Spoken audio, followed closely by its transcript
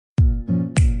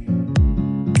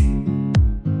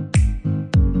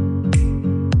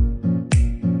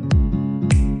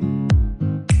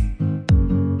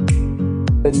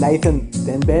Nathan,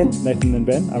 then Ben. Nathan and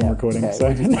Ben. I'm recording. Okay. So.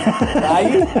 Are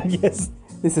you? Yes.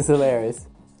 This is hilarious.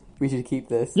 We should keep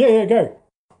this. Yeah, go.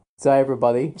 So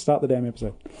everybody, Start the damn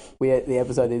episode. the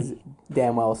episode is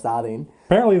damn well starting.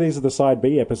 Apparently these are the side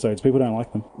B episodes. People don't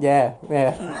like them. Yeah.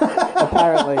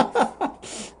 Apparently.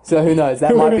 So who knows?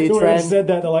 That might be a Whoever trend. said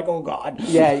that, they're like, oh God.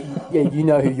 Yeah, you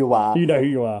know who you are. You know who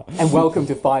you are. And welcome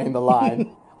to Finding the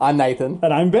Line. I'm Nathan.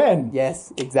 And I'm Ben.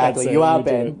 Yes, exactly. That's it. You are We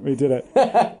Ben. did it. We did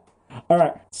it. All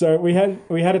right. So we had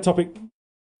a topic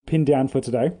pinned down for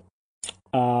today.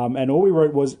 And all we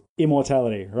wrote was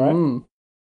immortality, right?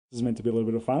 This is meant to be a little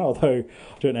bit of fun, although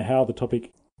I don't know how the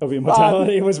topic of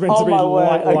immortality was meant to be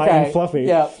light and fluffy.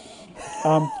 Yeah.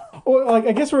 Well, like,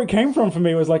 I guess where it came from for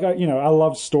me was like, I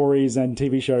love stories and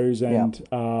TV shows, and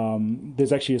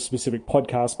there's actually a specific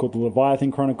podcast called The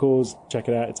Leviathan Chronicles. Check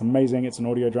it out. It's amazing. It's an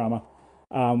audio drama.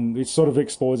 It sort of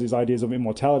explores these ideas of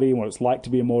immortality and what it's like to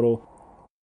be immortal.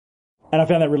 And I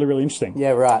found that really, really interesting. Yeah,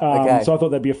 right. Okay. So I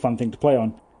thought that'd be a fun thing to play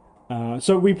on.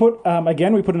 So we put,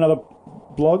 another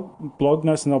blog.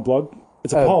 No, it's not a blog.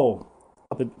 It's a poll.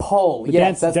 Poll.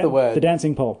 Yes, that's the word. The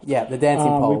dancing poll. Yeah, the dancing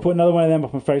poll. We put another one of them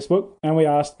up on Facebook, and we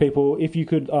asked people if you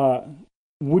could,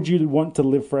 would you want to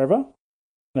live forever?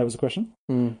 That was the question.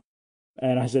 And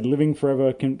I said living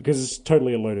forever, because it's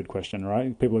totally a loaded question,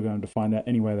 right? People are going to find that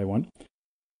any way they want.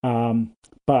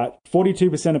 But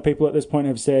 42% of people at this point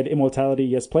have said immortality,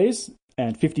 yes please,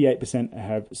 and 58%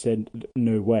 have said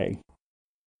no way.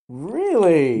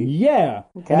 Really? Yeah.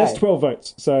 Okay. And that's 12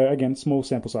 votes. So again, small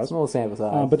sample size. Small sample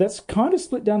size. But that's kind of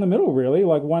split down the middle, really.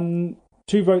 Like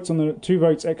two votes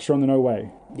extra on the no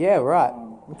way. Yeah, right.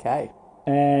 Okay.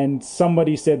 And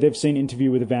somebody said they've seen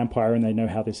Interview with a Vampire and they know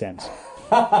how this ends.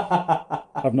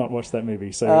 I've not watched that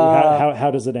movie, so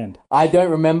how does it end? I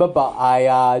don't remember, but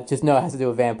I just know it has to do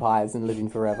with vampires and living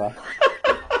forever.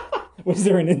 Was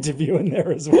there an interview in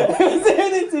there as well? Was there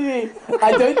an interview?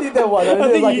 I don't think there was. I think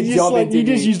it was like a job interview. You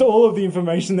just used all of the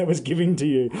information that was given to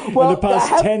you in the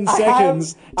past 10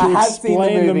 seconds to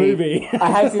explain the movie. I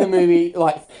have seen the movie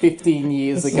like 15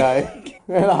 years ago.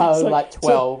 When I was like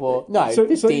 12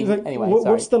 15. Like, anyway,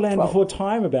 what's the Land 12. Before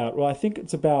Time about? Well, I think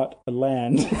it's about a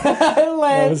land. That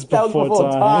was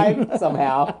before time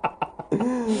somehow.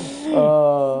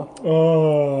 So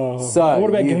what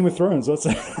about Game of Thrones?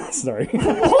 Sorry.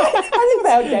 What? I think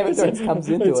about Game of Thrones comes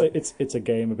into it. It's a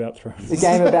game about thrones. A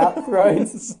game about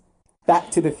thrones. Back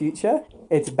to the Future.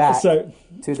 It's back to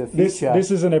the future.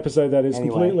 This is an episode that is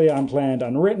completely unplanned,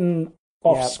 unwritten,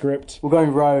 off script. We're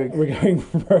going rogue. We're going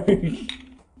rogue.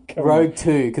 Rogue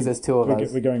 2, because there's two of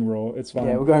us. We're going raw. It's fine.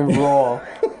 Yeah, we're going raw.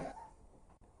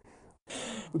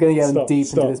 We're going to get deep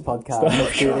into this podcast.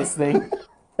 Let's do this thing.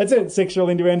 That's it. Sexual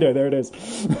innuendo. There it is.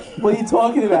 What are you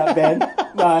talking about, Ben?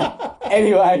 No.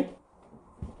 Anyway.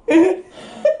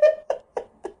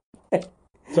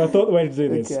 So I thought the way to do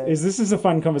this is a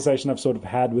fun conversation I've sort of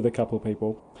had with a couple of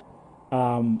people,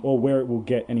 or where it will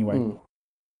get anyway.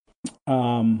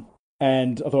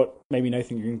 And I thought maybe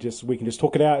Nathan, we can just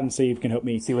talk it out and see if you can help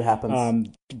me see what happens.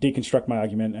 Deconstruct my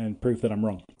argument and prove that I'm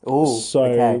wrong. Oh,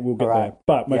 so we'll get there.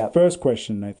 But my first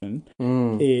question, Nathan,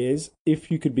 is if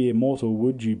you could be immortal,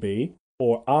 would you be,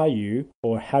 or are you,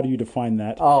 or how do you define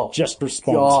that? Oh, just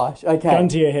respond. Gosh, okay. Gun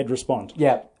to your head, respond.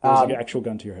 Yeah, There's like an actual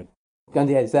gun to your head. Gun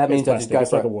to your head. So that means I just go it's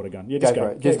for like it. a water gun. Yeah, just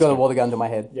go. Just got a water gun to my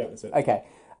head. Yeah, that's it. Okay.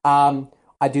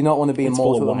 I do not want to be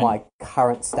immortal in wine. my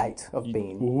current state of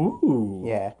being. Ooh.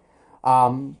 Yeah.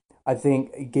 I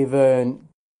think given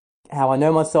how I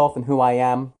know myself and who I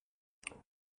am,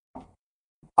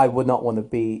 I would not want to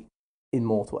be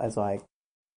immortal as I...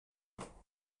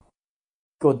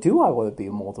 God, do I want to be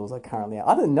immortal as I currently am?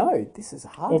 I don't know. This is a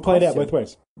hard We'll play it out question. both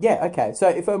ways. Yeah, okay. So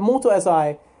if immortal as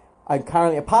I'm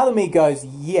currently... A part of me goes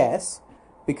yes,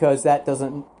 because that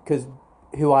doesn't... Because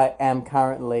who I am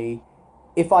currently...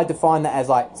 If I define that as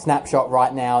like snapshot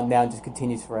right now and just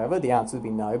continues forever, the answer would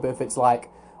be no. But if it's like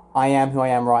I am who I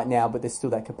am right now, but there's still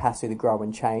that capacity to grow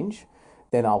and change,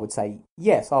 then I would say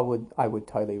yes. I would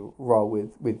totally roll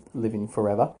with living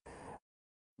forever,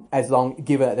 as long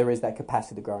given that there is that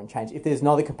capacity to grow and change. If there's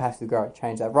not the capacity to grow and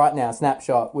change, that right now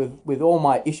snapshot with all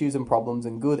my issues and problems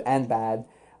and good and bad,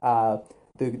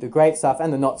 the great stuff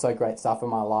and the not so great stuff in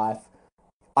my life,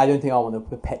 I don't think I want to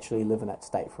perpetually live in that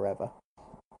state forever.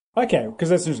 Okay, because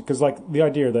that's interesting. Because like the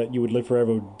idea that you would live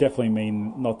forever would definitely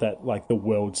mean not that like the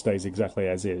world stays exactly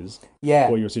as is,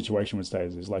 or your situation would stay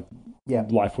as is. Like,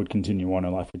 life would continue on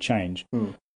and life would change.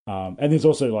 And there's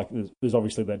also like there's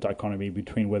obviously that dichotomy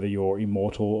between whether you're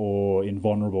immortal or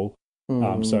invulnerable.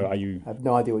 So are you? I have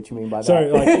no idea what you mean by that. So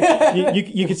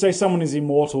like you could say someone is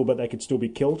immortal, but they could still be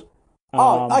killed.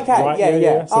 Okay, right?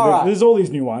 yeah. So All right. there's all these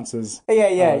nuances.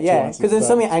 Yeah. Nuances, Because there's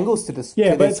so many angles to this.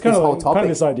 Yeah, to but this, it's kind this of whole like, topic. kind of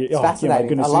this idea. It's fascinating.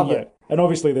 goodness, I love yeah. it. And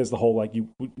obviously, there's the whole like you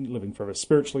living forever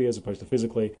spiritually as opposed to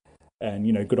physically, and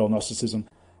good old Gnosticism.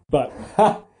 But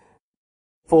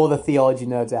for the theology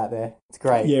nerds out there, it's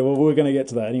great. yeah, well, we're going to get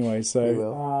to that anyway. So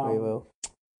we will.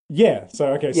 Yeah. So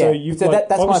okay. So you've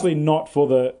that's obviously not for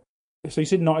the. So you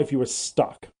said not if you were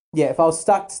stuck. Yeah, if I was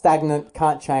stuck, stagnant,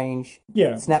 can't change.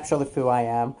 Yeah. Snapshot of who I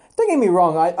am. Don't get me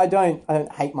wrong. I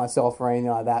don't hate myself or anything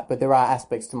like that. But there are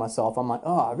aspects to myself. I'm like,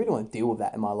 I really want to deal with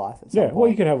that in my life. At some point. Well,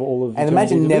 you could have all of. And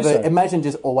imagine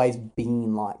just always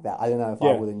being like that. I don't know if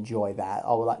I would enjoy that.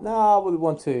 I would I would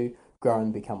want to grow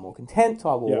and become more content.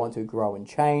 I would want to grow and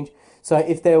change. So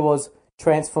if there was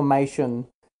transformation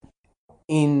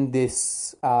in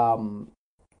this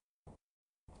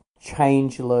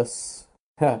changeless,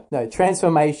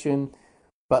 transformation,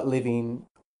 but living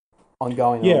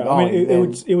ongoing. Yeah, I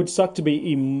mean, it would suck to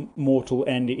be immortal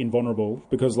and invulnerable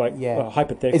because,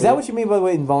 hypothetically, is that what you mean by the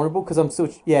word invulnerable? Because I'm still,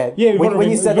 yeah. When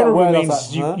you said that word, means I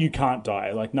was like, you can't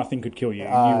die. Like nothing could kill you.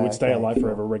 You would stay alive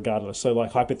forever, regardless. So,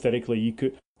 hypothetically,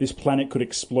 this planet could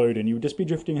explode and you would just be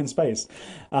drifting in space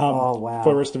for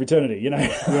the rest of eternity.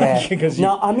 Yeah. Because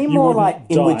I mean more like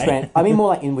inward. I mean more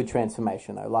like inward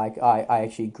transformation, though. Like I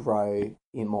actually grow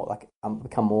in more like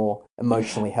become more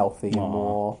emotionally healthy and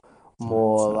more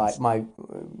like my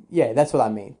that's what I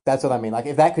mean. Like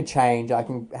if that could change, I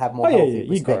can have more healthy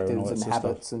perspectives and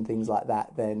habits and things like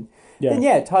that. Then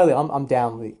totally. I'm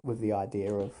down with the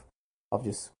idea of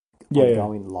just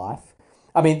ongoing life.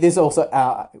 I mean, there's also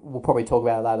we'll probably talk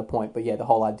about it at a later point, but the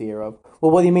whole idea of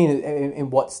what do you mean? In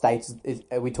what states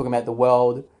are we talking about? The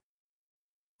world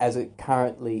as it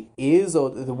currently is, or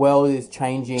the world is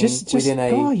changing within a...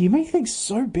 Oh, you make things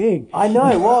so big. I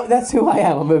know. Well, that's who I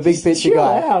am. I'm a big picture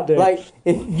guy. Out, dude.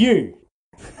 Me. You.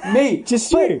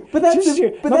 But that's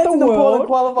an important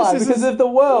qualifier because if the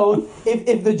world,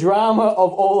 if the drama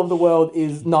of all of the world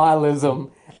is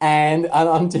nihilism and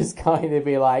I'm just going to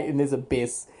be like in this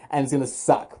abyss and it's going to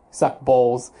suck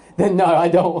balls, then no, I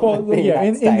don't want to be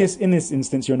in that state. In this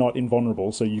instance, you're not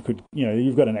invulnerable, so you could,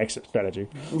 you've got an exit strategy.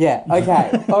 Yeah.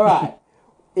 Okay. All right.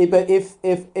 But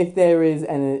if there is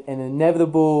an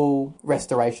inevitable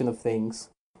restoration of things,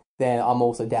 then I'm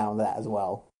also down with that as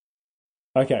well.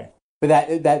 Okay.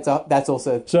 But that's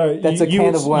also that's a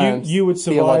can of worms. You would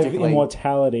survive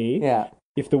immortality. Yeah.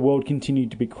 If the world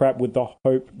continued to be crap, with the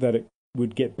hope that it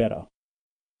would get better.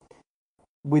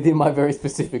 Within my very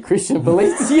specific Christian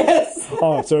beliefs, yes.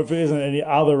 So if there isn't any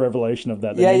other revelation of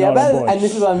that, then and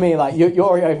this is what I mean. Like you're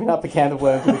already opening up a can of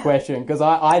worms with the question because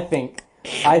I think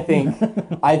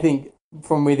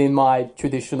from within my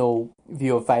traditional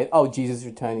view of faith, Jesus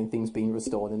returning, things being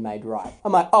restored and made right.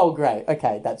 I'm like, great,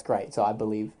 okay, that's great. So I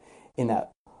believe in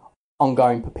that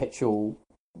ongoing, perpetual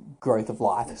growth of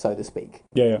life, so to speak.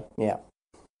 Yeah.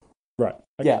 Right.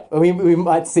 Okay. Yeah, we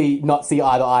might not see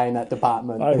eye to eye in that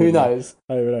department. Who knows?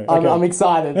 I don't know. Okay. I'm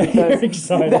excited because You're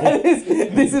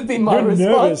excited. This has been my response.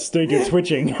 You're nervous, dude. You're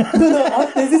twitching.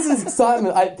 No, this is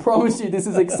excitement. I promise you, this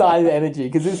is excited energy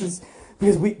because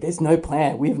there's no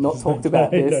plan. We have not talked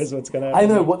about this. Knows what's going to happen.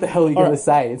 I know what the hell you're going to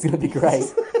say. It's going to be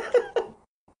great.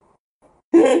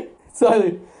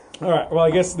 So. All right. Well, I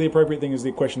guess the appropriate thing is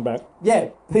the question back. Yeah,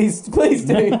 please do.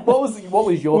 What was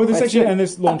your question? Actually, and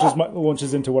this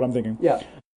launches into what I'm thinking. Yeah.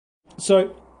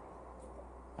 So,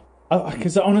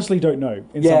 because I honestly don't know.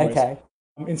 In some ways. Okay.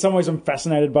 In some ways, I'm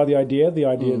fascinated by the idea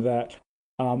that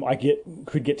I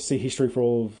could get to see history for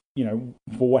all of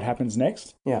for what happens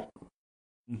next. Yeah.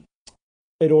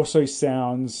 It also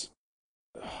sounds,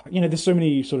 there's so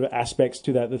many sort of aspects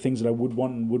to that. The things that I would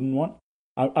want and wouldn't want.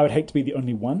 I would hate to be the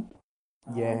only one.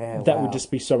 Yeah, that would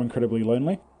just be so incredibly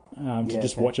lonely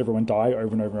to watch everyone die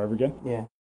over and over and over again. Yeah,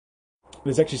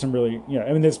 there's actually some really,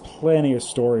 there's plenty of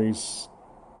stories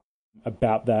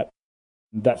about that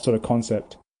sort of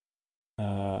concept.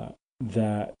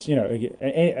 That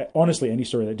honestly, any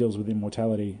story that deals with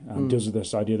immortality deals with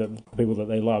this idea that the people that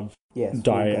they love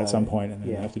die at some point, and then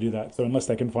they have to do that. So unless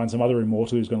they can find some other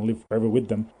immortal who's going to live forever with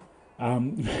them.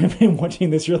 I've been watching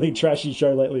this really trashy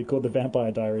show lately called The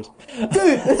Vampire Diaries. Dude,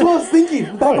 that's what I was thinking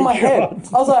in the back of my head.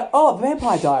 I was like,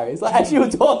 Vampire Diaries. Like, as you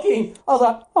were talking, I was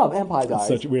like, Vampire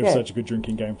Diaries. We have such a good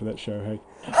drinking game for that show, hey?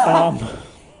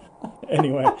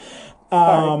 Anyway.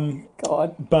 Go Go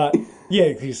on. But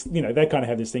yeah, 'cause, you know, they kind of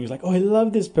have this thing. It's like, oh, I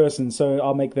love this person, so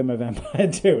I'll make them a vampire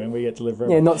too, and we get to live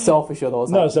forever. Yeah, not selfish at all.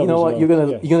 It's No, like, you know what? selfish at all. You're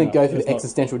gonna Yeah, go no, through it's the not.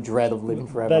 existential dread of living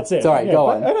forever. That's it. Sorry, Yeah, go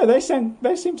but, on. I know they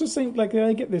seem to seem like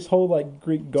they get this whole like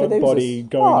Greek god there was body this-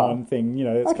 going oh. on thing. You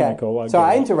know, it's kind Okay. of cool. So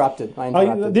I get it. interrupted.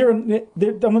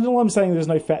 I'm saying there's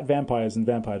no fat vampires in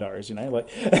Vampire Diaries. You know, like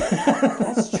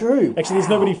That's true. actually, there's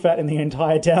nobody fat in the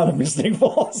entire town of Mystic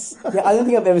Falls. Yeah, I don't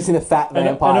think I've ever seen a fat and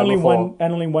vampire only before.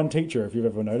 only one teacher, if you've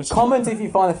ever noticed. Comment if you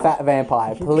find a fat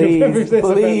vampire. If there's a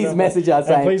fat Please vampire. message us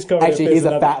And saying, please comment if actually, there's he's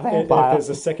a fat another- If vampire. there's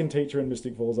a second teacher in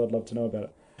Mystic Falls, I'd love to know about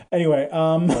it. Anyway,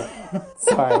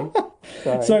 Sorry.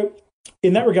 so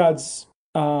in that regards,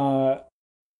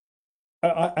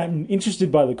 I'm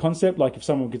interested by the concept. Like, if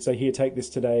someone could say, "Here, take this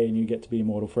today, and you get to be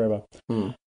immortal forever,"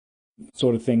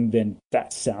 sort of thing, then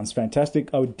that sounds fantastic.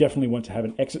 I would definitely want to have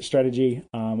an exit strategy.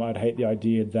 I'd hate the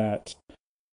idea that,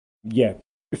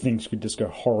 things could just go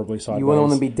horribly sideways. You wouldn't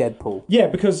want to be Deadpool. Yeah,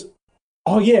 because.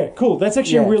 Oh yeah, cool. That's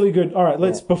actually a really good. All right,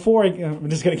 let's. Before I'm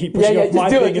just going to keep pushing off my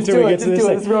thing until we get to this.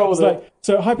 Let's roll with it.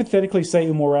 So hypothetically, say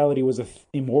immorality was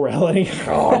immorality.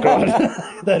 Oh god,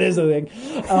 that is a thing.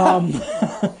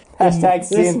 Hashtag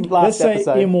sin. Let's say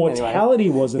episode. immortality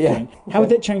was a thing. How would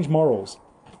that change morals?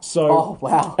 So, Oh,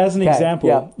 wow. as an Okay, example,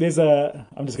 yeah. there's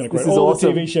I'm just going to This quote is all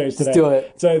awesome. the TV shows today. Let's do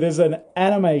it. So there's an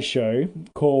anime show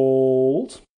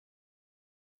called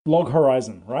Log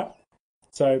Horizon, right?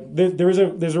 So there's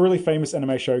a really famous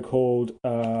anime show called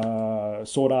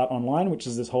Sword Art Online, which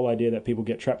is this whole idea that people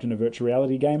get trapped in a virtual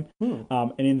reality game.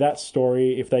 And in that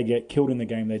story, if they get killed in the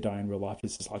game, they die in real life.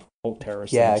 It's just like whole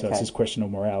terrorist thing. So it's this question of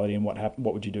morality and what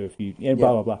would you do if you...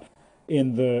 blah, blah, blah.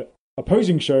 In the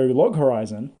opposing show, Log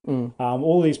Horizon,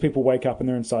 all these people wake up and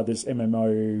they're inside this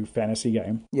MMO fantasy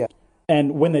game. Yeah.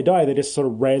 And when they die, they just sort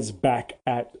of res back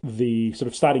at the sort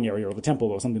of starting area or the temple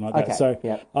or something like that. Okay, So,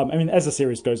 yeah. I mean, as the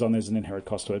series goes on, there's an inherent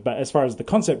cost to it. But as far as the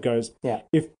concept goes,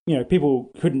 if people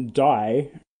couldn't die,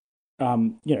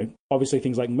 obviously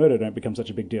things like murder don't become such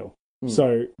a big deal.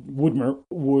 So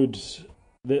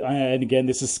and again,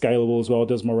 this is scalable as well.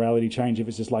 Does morality change if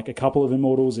it's just like a couple of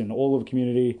immortals in all of the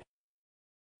community?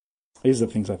 These are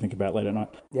the things I think about late at night.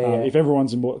 If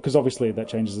everyone's immortal, because obviously that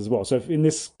changes as well. So if in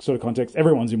this sort of context,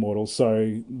 everyone's immortal,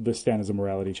 so the standards of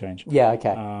morality change. Yeah,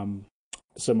 okay.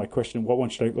 So my question, what one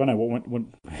should I... I know, what do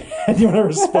you want to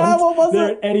respond? What was They're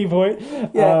it? at any point.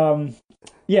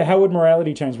 Yeah. How would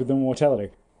morality change with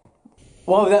immortality?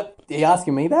 Well, are you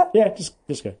asking me that? Yeah, just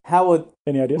go. How would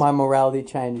Any ideas? my morality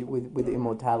change with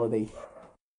immortality?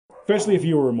 Firstly, if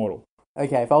you were immortal.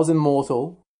 Okay, if I was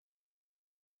immortal...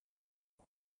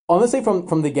 Honestly,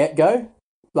 from the get-go,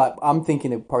 like, I'm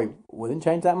thinking it probably wouldn't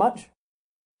change that much.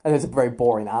 And it's a very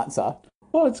boring answer.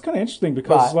 Well, it's kind of interesting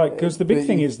because the big but-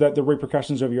 thing is that the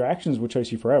repercussions of your actions will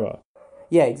chase you forever.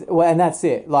 Yeah, well, and that's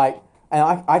it. Like,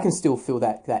 and I can still feel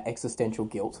that existential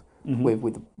guilt with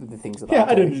the things that Yeah,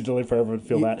 I I do. don't need to live forever and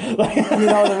feel that. You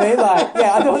know what I mean? Like,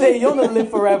 yeah, I don't think you don't want to live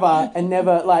forever and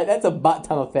never, like, that's a butt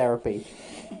ton of therapy.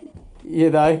 You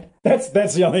know? That's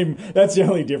the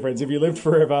only difference. If you lived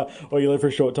forever or you live for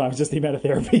a short time, it's just the amount of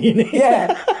therapy you need.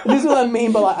 Yeah. This is what I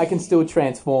mean by, like, I can still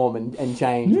transform and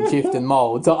change and shift and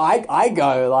mold. So I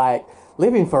go, like,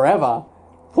 living forever?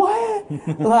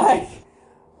 What? Like,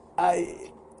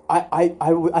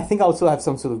 I think I'll still have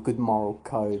some sort of good moral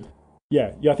code.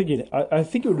 Yeah. I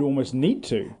think it would almost need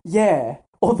to. Yeah.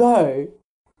 Although,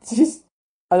 I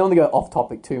don't want to go off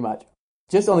topic too much.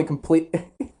 Just on a complete...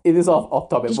 It is off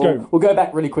topic. We'll go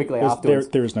back really quickly afterwards.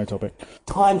 There is no topic.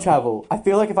 Time travel. I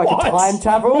feel like if I could What? time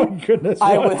travel, Oh my goodness,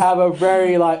 I what? would have a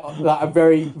very a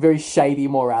very very shady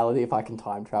morality if I can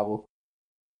time travel.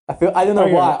 I don't know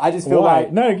why. I just feel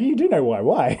like No, you do know why.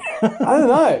 Why? I don't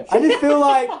know. I just feel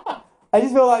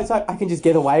like it's like I can just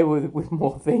get away with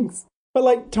more things. But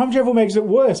like time travel makes it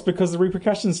worse because the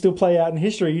repercussions still play out in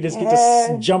history. You just get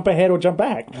to jump ahead or jump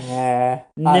back. Yeah.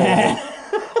 Nah.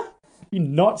 You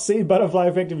not seen Butterfly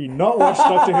Effect? Have you not watched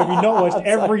Doctor Who? Have you not watched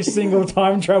every single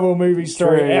time travel movie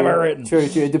story ever written? True.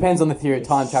 It depends on the theory of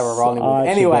time travel rolling with. Actually,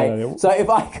 Anyway, so if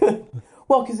I could...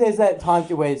 Well, because there's that time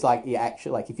where it's like,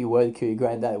 like if you were to kill your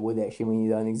granddad, it would actually mean you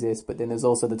don't exist. But then there's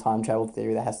also the time travel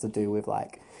theory that has to do with,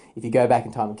 like, if you go back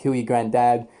in time and kill your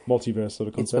granddad... Multiverse sort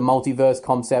of concept. It's the multiverse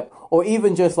concept. Or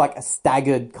even just, like, a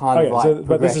staggered kind of, like,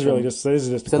 but this is really progression.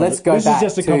 just... let's go This is back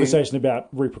just a to- conversation about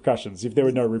repercussions. If there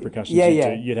were no repercussions,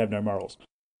 you'd have no morals.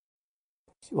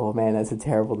 Oh, man, that's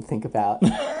terrible to think about.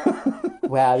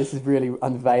 Wow, this is really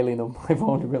unveiling of my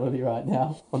vulnerability right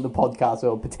now on the podcast,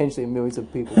 or potentially millions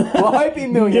of people. Well,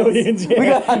 hoping millions. Millions, yeah. We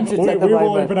got hundreds at the We will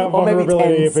moment, open up or maybe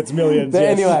vulnerability tens. if it's millions, But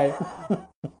yes. anyway,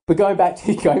 but going back,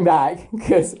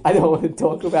 because I don't want to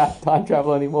talk about time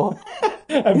travel anymore.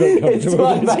 I'm not It's comfortable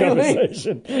fine, with this Bailey.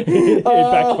 conversation. It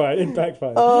backfired. It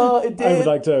backfired. Oh, it did. I would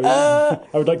like to.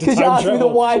 I would like to Because you time asked me the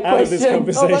travel why out of this question. I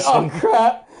was conversation. like,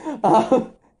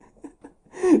 oh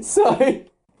crap. So.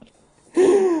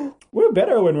 We're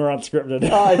better when we're unscripted.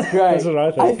 Oh, it's great. That's what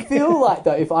I think. I feel like,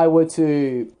 though, if I were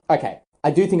to... Okay,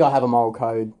 I do think I have a moral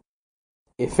code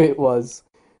if it was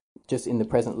just in the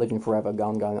present, living forever,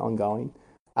 going, ongoing,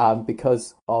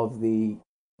 because of the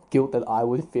guilt that I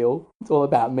would feel. It's all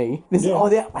about me.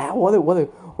 Wow,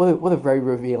 what a very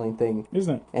revealing thing.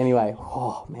 Isn't it? Anyway,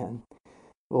 oh, man.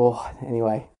 Oh,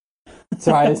 anyway.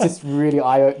 Sorry, it's just really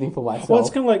eye-opening for myself. Well, it's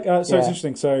kind of like, it's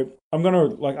interesting. So I'm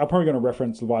probably going to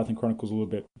reference Leviathan Chronicles a little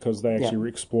bit because they actually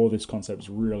explore this concept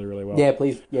really, really well. Yeah,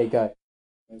 please. Yeah, go.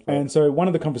 And so one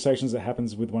of the conversations that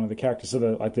happens with one of the characters, so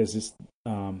that, like, there's this,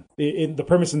 the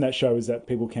premise in that show is that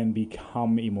people can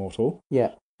become immortal.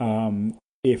 Yeah.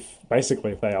 If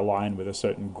they align with a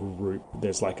certain group,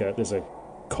 there's a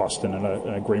cost and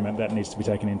an agreement that needs to be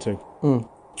taken into.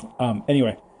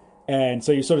 Anyway. And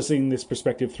so you're sort of seeing this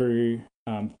perspective through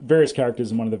various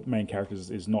characters, and one of the main characters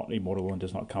is not immortal and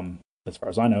does not come, as far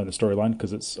as I know, in the storyline,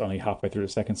 because it's only halfway through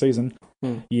the second season.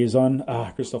 Years on,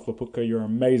 Christoph Laputka, you're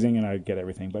amazing, and I get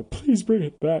everything, but please bring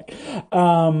it back.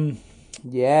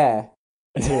 Yeah.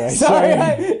 Anyway, Sorry,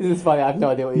 this is funny. I have no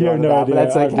idea what you're on about, but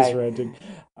that's okay. I'm just ranting.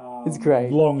 It's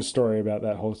great. Long story about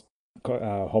that whole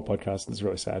podcast. It's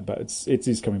really sad, but it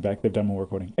is coming back. They've done more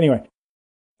recording. Anyway.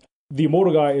 The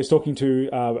immortal guy is talking to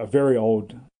a very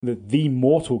old... The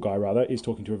mortal guy, rather, is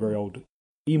talking to a very old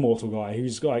immortal guy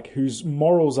whose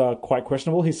morals are quite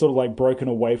questionable. He's sort of like broken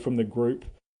away from the group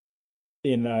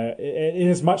in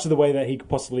as much of the way that he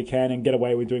possibly can and get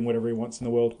away with doing whatever he wants in the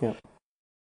world. Yeah.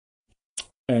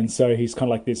 And so he's kind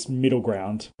of like this middle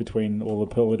ground between all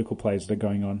the political plays that are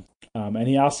going on. And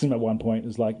he asks him at one point,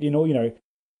 is like, in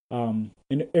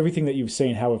everything that you've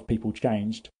seen, how have people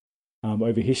changed?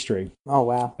 Over history. Oh,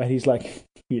 wow. And he's like,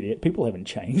 idiot, people haven't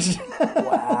changed.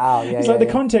 Wow. Yeah, it's like the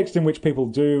context in which people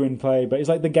do and play, but it's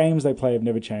like the games they play have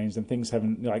never changed and things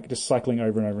haven't, like, just cycling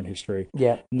over and over in history.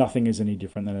 Yeah. Nothing is any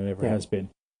different than it ever has been.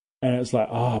 And it's like,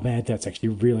 oh, man, that's actually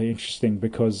really interesting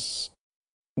because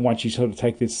once you sort of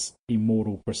take this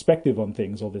immortal perspective on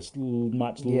things or this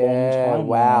much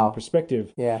long-time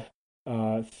perspective,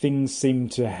 things seem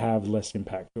to have less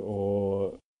impact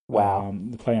or... Wow.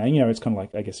 Playing, it's kind of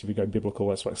like, I guess if you go biblical,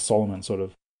 that's like Solomon sort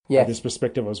of had this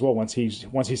perspective as well. Once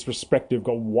his perspective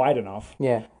got wide enough,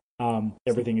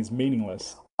 everything is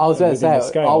meaningless. I was going to say,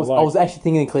 I was actually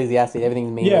thinking Ecclesiastes,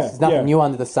 everything's meaningless. There's nothing new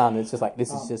under the sun. It's just like,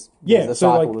 this is just a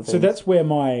cycle of things. So that's where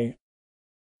my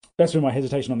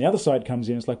hesitation on the other side comes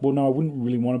in. It's like, well, no, I wouldn't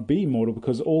really want to be immortal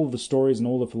because all of the stories and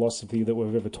all the philosophy that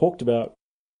we've ever talked about,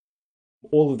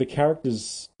 all of the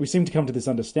characters, we seem to come to this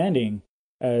understanding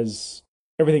as...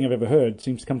 Everything I've ever heard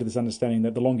seems to come to this understanding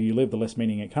that the longer you live, the less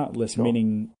meaning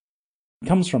meaning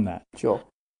comes from that. Sure.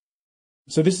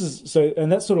 So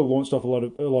and that sort of launched off a lot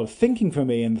of thinking for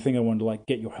me, and the thing I wanted to like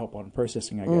get your help on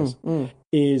processing, I guess,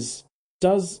 is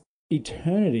does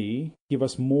eternity give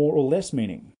us more or less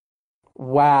meaning?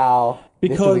 Wow.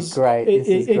 Because this is great.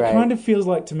 It kind of feels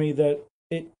like to me that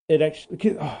it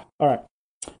actually. All right.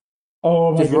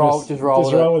 Oh my goodness. Just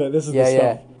roll with it. This is the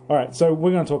stuff. All right, so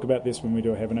we're going to talk about this when we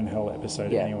do a Heaven and Hell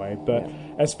episode anyway, but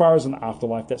as far as an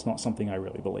afterlife, that's not something I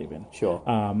really believe in. Sure.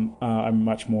 I'm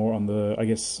much more on the, I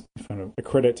guess, if I want to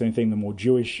accredit to anything, the more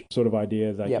Jewish sort of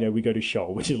idea that, we go to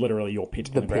Sheol, which is literally your pit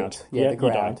in the ground. Yeah, the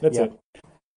ground. You die. That's it.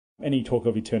 Any talk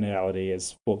of eternality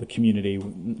is for the community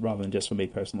rather than just for me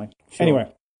personally. Sure. Anyway,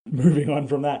 moving on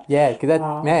from that. Yeah, because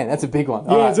that's a big one.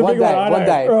 It's a big one. One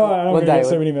day. I'm get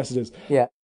so many messages. Yeah.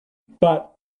 But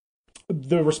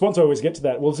the response I always get to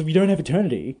that, well, is if you don't have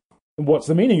eternity, what's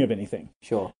the meaning of anything?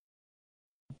 Sure.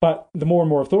 But the more and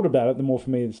more I've thought about it, the more for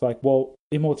me it's like, well,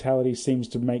 immortality seems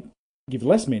to give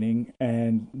less meaning,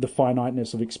 and the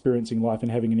finiteness of experiencing life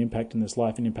and having an impact in this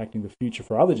life and impacting the future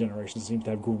for other generations seems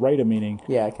to have greater meaning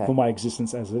for my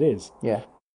existence as it is. Yeah.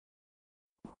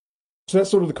 So that's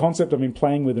sort of the concept I've been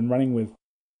playing with and running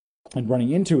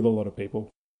into with a lot of people.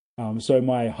 So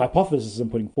my hypothesis I'm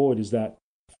putting forward is that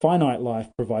finite life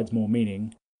provides more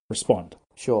meaning. Respond.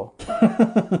 Sure.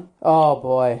 Oh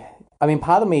boy. I mean,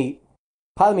 part of me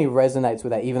resonates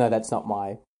with that, even though that's not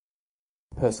my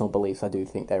personal beliefs. I do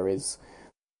think there is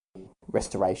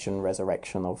restoration,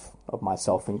 resurrection of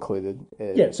myself included.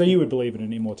 So you would believe in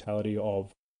an immortality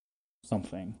of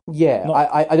something. Yeah,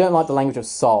 I don't like the language of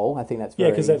soul. I think that's very...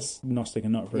 Yeah, because that's Gnostic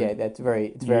and not very... Yeah, it's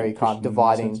very kind of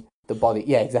dividing the body.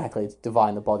 Yeah, exactly. It's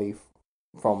dividing the body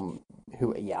from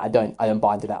who... Yeah, I don't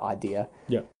buy into that idea.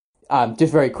 Yeah.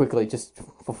 Just very quickly, just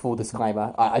for full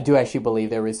disclaimer, I do actually believe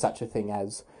there is such a thing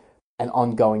as an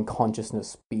ongoing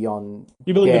consciousness beyond.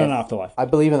 You believe in death. an afterlife. I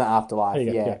believe in the afterlife. There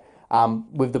you go, Yeah.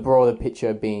 With the broader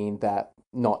picture being that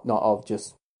not of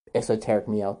just esoteric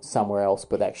me out somewhere else,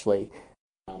 but actually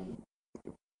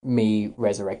me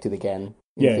resurrected again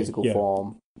in physical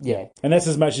form. Yeah, and that's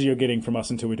as much as you're getting from us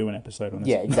until we do an episode on this.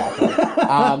 Yeah, exactly.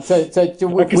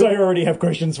 Because I already have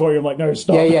questions for you. I'm like, no,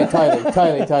 stop. Yeah,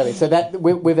 totally. So that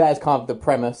with that as kind of the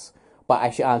premise, but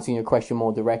actually answering your question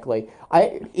more directly,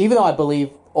 even though I believe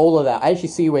all of that, I actually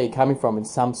see where you're coming from in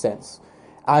some sense.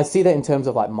 I see that in terms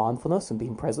of like mindfulness and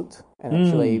being present and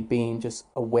actually being just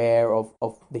aware of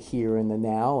the here and the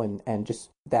now and just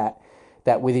that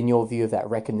within your view of that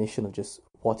recognition of just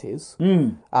what is.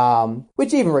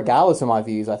 Which even regardless of my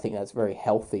views, I think that's very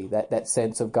healthy, that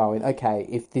sense of going, okay,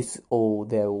 if this all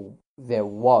there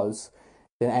was,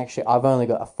 then actually I've only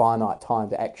got a finite time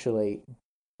to actually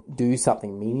do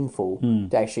something meaningful,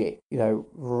 to actually,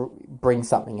 bring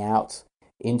something out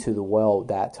into the world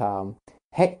that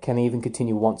heck can even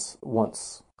continue once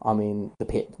I'm in the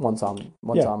pit, once I'm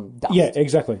dust. Yeah,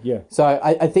 exactly. Yeah. So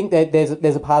I think that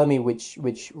there's a part of me which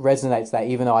resonates that,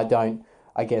 even though I don't,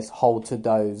 I guess, hold to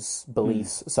those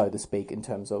beliefs, so to speak, in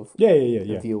terms of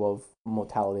the view of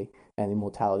mortality and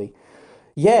immortality.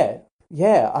 Yeah.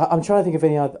 I'm trying to think of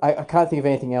any other. I can't think of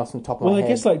anything else on the top of my head. Well, I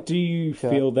guess, like, do you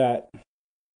feel that?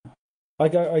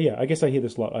 Like, I guess I hear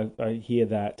this a lot. I hear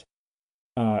that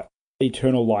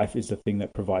eternal life is the thing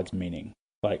that provides meaning.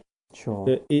 Like,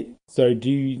 sure. So,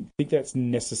 do you think that's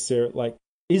necessary? Like,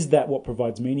 is that what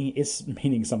provides meaning? Is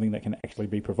meaning something that can actually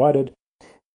be provided?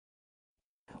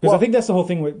 Because I think that's the whole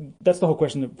thing. That's the whole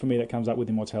question for me that comes up with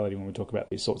immortality when we talk about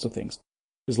these sorts of things.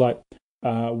 Is like,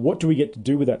 what do we get to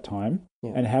do with that time,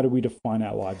 and how do we define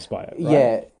our lives by it?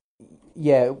 Right?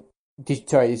 Yeah.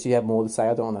 Did you have more to say?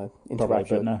 I don't want to interrupt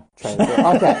you. No.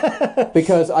 Okay,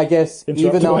 because I guess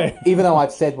even though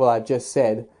I've said what I've just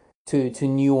said, to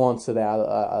nuance it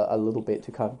out a little bit,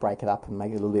 to kind of break it up and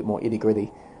make it a little bit more itty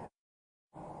gritty,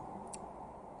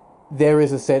 there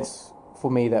is a sense for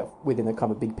me that within a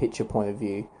kind of big picture point of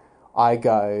view, I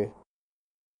go,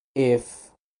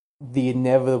 if the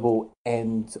inevitable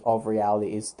end of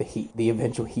reality is the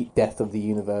eventual heat death of the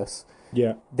universe,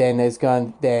 then there's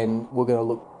going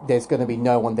to be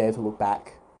no one there to look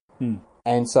back.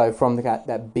 And so from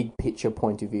that big picture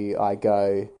point of view, I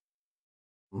go,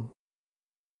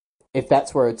 if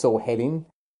that's where it's all heading,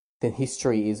 then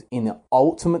history is, in the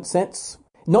ultimate sense,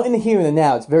 not in the here and the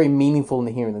now, it's very meaningful in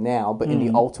the here and the now, but in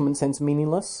the ultimate sense,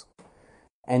 meaningless.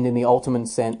 And in the ultimate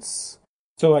sense...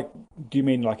 So, like, do you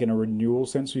mean like in a renewal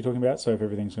sense you're talking about? So if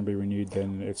everything's going to be renewed,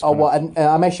 then it's... and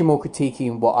I'm actually more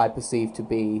critiquing what I perceive to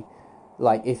be,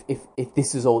 like, if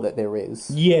this is all that there is.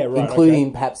 Yeah, right.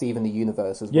 Including perhaps even the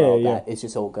universe as well. Yeah. That it's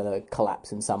just all going to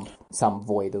collapse in some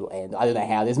void at the end. I don't know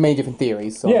how. There's many different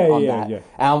theories on that.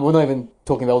 Yeah. We're not even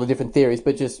talking about all the different theories,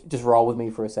 but just roll with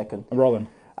me for a second. I'm rolling.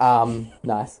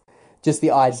 Nice. Just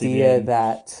the idea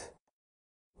that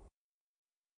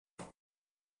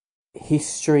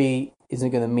history isn't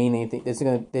going to mean anything.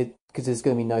 Because there's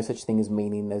going to be no such thing as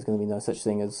meaning. There's going to be no such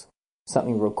thing as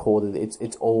something recorded.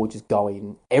 It's all just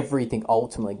everything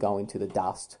ultimately going to the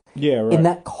dust. Yeah, right. In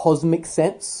that cosmic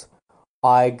sense,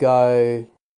 I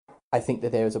think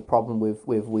that there is a problem with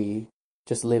we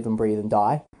just live and breathe and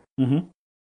die. Mm-hmm.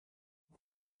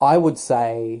 I would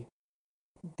say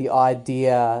the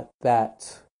idea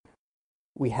that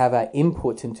we have our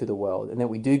input into the world and that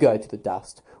we do go to the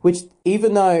dust, which,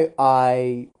 even though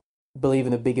I believe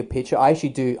in a bigger picture, I actually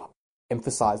do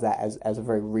emphasize that as a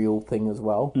very real thing as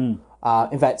well.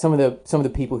 In fact, some of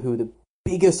the people who are the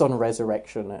biggest on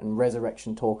resurrection and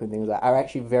resurrection talk and things like that are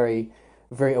actually very,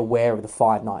 very aware of the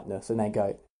finiteness, and they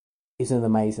go, "Isn't it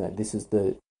amazing that this is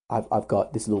I've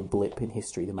got this little blip in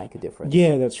history to make a difference?"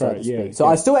 Yeah, that's right. Yeah. So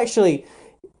I still actually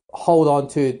hold on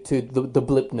to the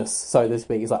blipness, so to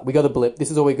speak. It's like, we got a blip.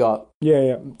 This is all we got.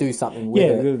 Yeah. Do something with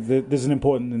it. Yeah, there's an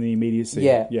important in the immediacy.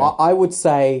 Yeah. I would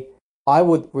say I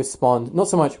would respond, not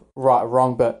so much right or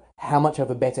wrong, but how much of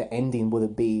a better ending would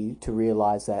it be to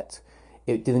realise that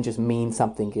it didn't just mean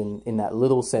something in that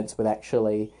little sense, but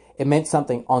actually it meant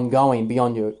something ongoing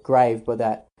beyond your grave,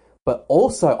 but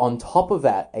also on top of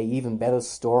that, a even better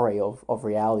story of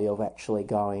reality, of actually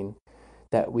going,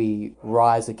 that we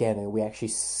rise again and we actually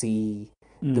see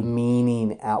the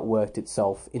meaning outworked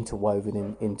itself,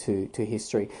 interwoven into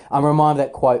history. I'm reminded of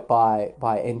that quote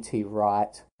by N.T.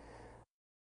 Wright,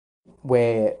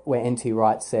 where N.T.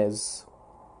 Wright says,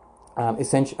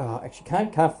 essentially, actually,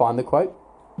 can't I find the quote?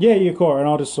 Yeah, you're cool, and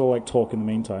I'll just sort of like talk in the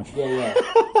meantime. Yeah.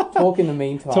 Talk in the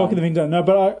meantime. Talk in the meantime. No,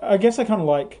 but I guess I kind of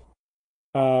like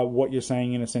what you're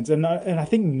saying in a sense, and I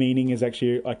think meaning is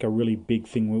actually like a really big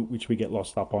thing which we get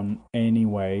lost up on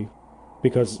anyway.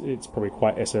 because it's probably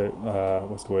quite what's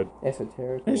the word?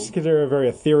 Esoteric. It's because they're very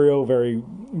ethereal, very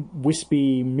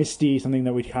wispy, misty, something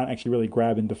that we can't actually really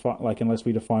grab and define, like unless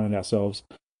we define it ourselves.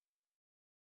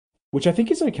 Which I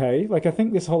think is okay. Like, I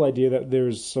think this whole idea that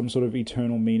there's some sort of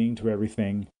eternal meaning to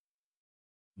everything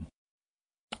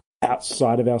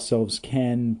outside of ourselves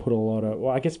can put a lot of,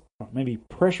 well, I guess maybe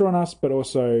pressure on us, but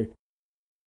also,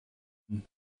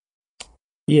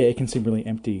 yeah, it can seem really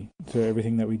empty to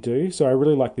everything that we do. So I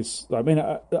really like this. I mean,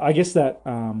 I guess that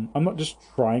I'm not just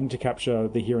trying to capture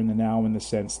the here and the now in the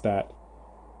sense that,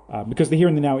 because the here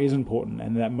and the now is important,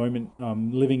 and that moment,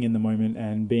 living in the moment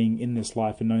and being in this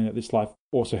life and knowing that this life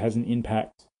also has an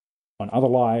impact on other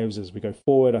lives as we go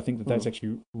forward. I think that that's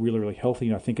actually really, really healthy.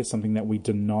 And I think it's something that we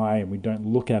deny and we don't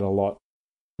look at a lot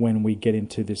when we get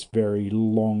into this very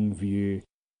long view.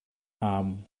 I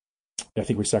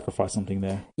think we sacrifice something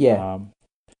there. Yeah.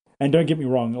 And don't get me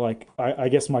wrong, like I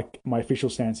guess my official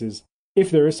stance is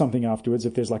if there is something afterwards,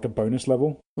 if there's like a bonus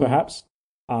level, perhaps,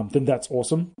 then that's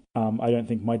awesome. I don't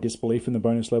think my disbelief in the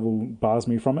bonus level bars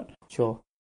me from it. Sure.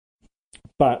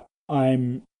 But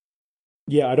I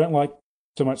don't like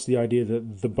so much the idea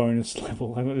that the bonus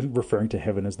level, I'm referring to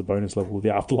heaven as the bonus level,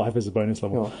 the afterlife as the bonus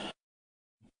level.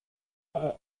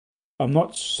 Sure. I'm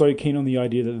not so keen on the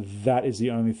idea that that is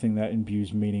the only thing that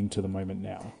imbues meaning to the moment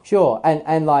now. Sure,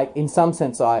 and like in some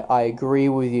sense, I agree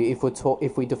with you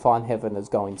if we define heaven as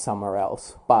going somewhere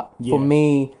else. But for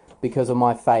me, because of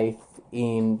my faith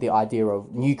in the idea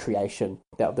of new creation,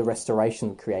 the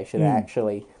restoration of creation,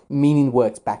 actually meaning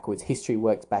works backwards, history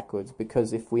works backwards.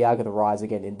 Because if we are going to rise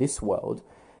again in this world,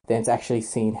 then it's actually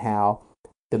seeing how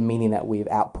the meaning that we've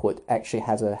output actually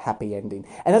has a happy ending.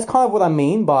 And that's kind of what I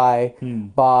mean by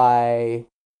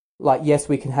like, yes,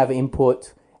 we can have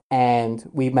input and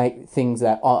we make things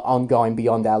that are ongoing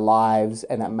beyond our lives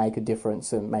and that make a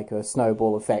difference and make a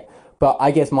snowball effect. But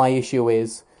I guess my issue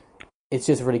is it's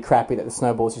just really crappy that the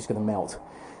snowball is just going to melt.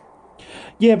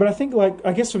 Yeah, but I think, like,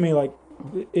 I guess for me, like,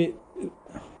 it...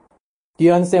 Do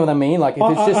you understand what I mean? Like,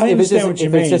 if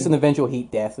it's just an eventual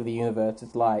heat death of the universe,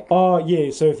 it's like... Oh,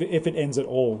 yeah, so if it ends at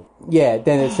all. Yeah,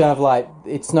 then it's kind of like,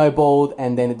 it snowballed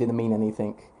and then it didn't mean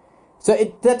anything. So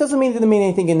that doesn't mean it didn't mean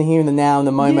anything in the here and the now and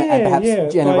the moment and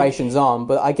perhaps generations on,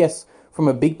 but I guess from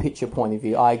a big picture point of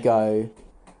view, I go,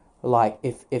 like,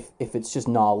 if it's just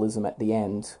nihilism at the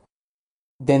end,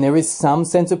 then there is some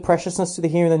sense of preciousness to the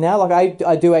here and the now. Like,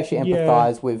 I do actually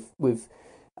empathise with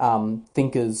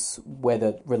thinkers,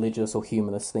 whether religious or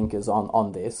humanist thinkers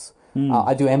on this.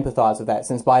 I do empathise with that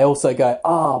sense, but I also go,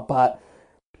 but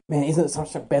man, isn't it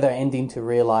such a better ending to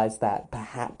realise that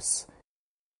perhaps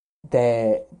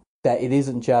that it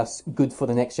isn't just good for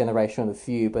the next generation of the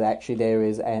few, but actually there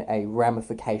is a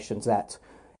ramifications that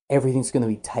everything's going to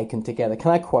be taken together.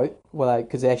 Can I quote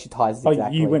because it actually ties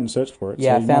exactly. You went and searched for it.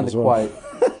 Yeah, so I found the quote.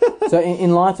 So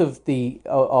in light of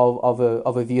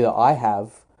of a view that I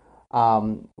have,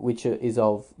 which is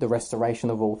of the restoration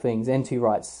of all things, N.T.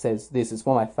 Wright says this, it's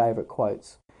one of my favourite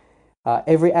quotes.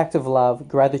 Every act of love,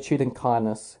 gratitude and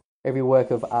kindness, every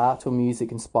work of art or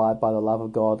music inspired by the love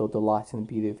of God or delight in the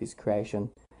beauty of his creation,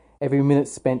 every minute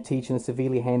spent teaching a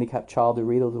severely handicapped child to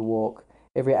read or to walk,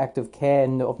 every act of care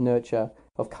and of nurture,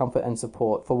 of comfort and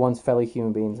support for one's fellow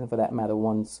human beings and for that matter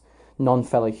one's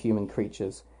non-fellow human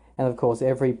creatures. And of course,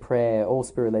 every prayer, all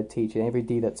spirit-led teaching, every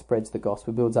deed that spreads the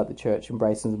gospel, builds up the church,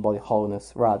 embraces and embodies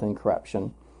holiness rather than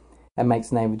corruption, and makes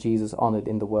the name of Jesus honoured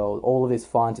in the world. All of this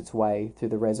finds its way through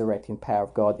the resurrecting power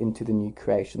of God into the new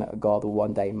creation that God will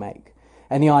one day make.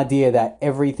 And the idea that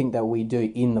everything that we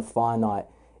do in the finite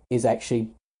is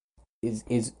actually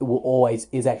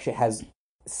has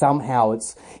somehow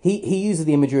it's he uses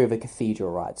the imagery of a cathedral,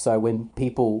 right? So when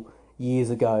people years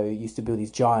ago used to build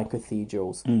these giant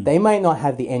cathedrals, they may not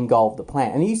have the end goal of the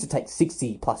plan, and it used to take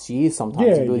 60 plus years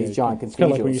sometimes to build these giant cathedrals. It's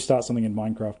kind of like when you start something in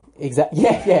Minecraft. Exactly.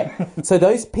 Yeah. So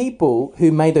those people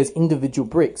who made those individual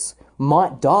bricks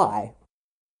might die,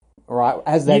 right,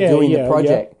 as they're doing the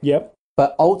project. Yep.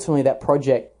 But ultimately, that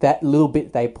project, that little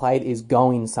bit they played, is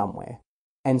going somewhere.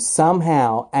 And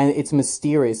somehow, and it's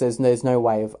mysterious, there's no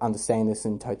way of understanding this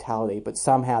in totality, but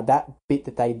somehow that bit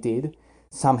that they did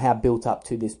somehow built up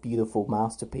to this beautiful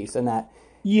masterpiece, and that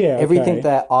everything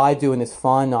that I do in this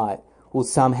finite will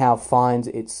somehow find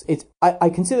I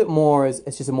consider it more as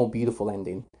it's just a more beautiful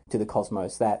ending to the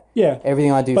cosmos, that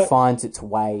everything I do finds its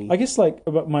way. I guess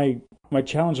about my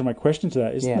challenge and my question to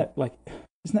that, isn't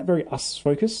that very us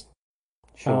focused?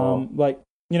 Sure.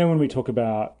 When we talk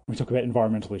about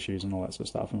environmental issues and all that sort of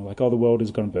stuff, and we're like, the world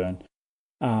is going to burn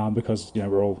because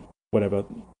we're all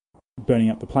burning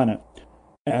up the planet.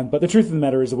 But the truth of the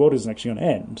matter is the world isn't actually going to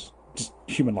end. just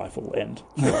human life will end.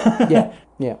 Yeah,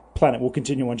 yeah. Planet will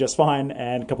continue on just fine,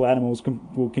 and a couple of animals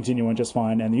will continue on just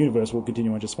fine, and the universe will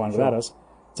continue on just fine without us.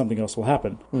 Something else will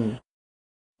happen. Mm.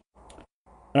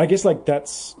 And I guess like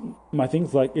that's my thing.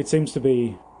 Like it seems to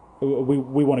be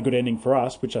we want a good ending for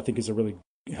us, which I think is a really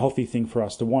healthy thing for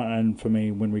us to want. And for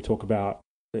me, when we talk about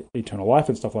eternal life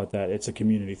and stuff like that, it's a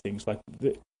community thing. It's like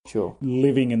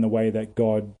living in the way that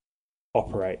God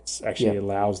operates actually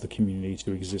allows the community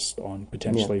to exist on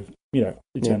potentially,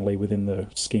 eternally within the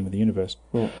scheme of the universe.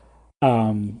 Yeah.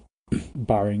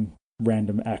 Barring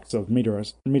random acts of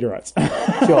meteorites.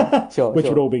 Sure. Which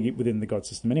would all be within the God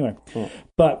system anyway. Yeah.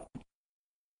 But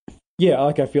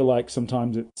I feel like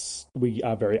sometimes we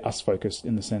are very us-focused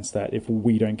in the sense that if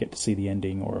we don't get to see the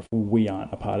ending, or if we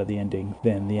aren't a part of the ending,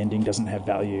 then the ending doesn't have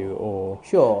value, or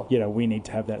we need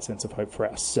to have that sense of hope for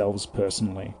ourselves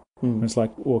personally. And it's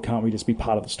like, well, can't we just be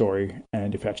part of the story?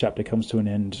 And if our chapter comes to an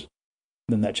end,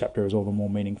 then that chapter is all the more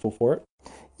meaningful for it.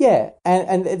 Yeah,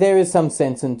 and there is some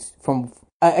sense from.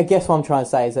 I guess what I'm trying to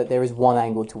say is that there is one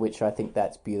angle to which I think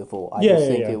that's beautiful. I just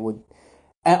think it would.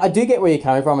 And I do get where you're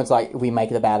coming from. It's like we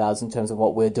make it about us in terms of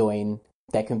what we're doing.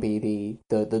 That can be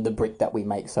the brick that we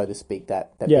make, so to speak,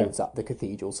 that builds up the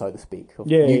cathedral, so to speak, of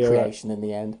new creation in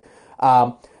the end.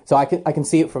 So I can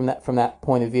see it from that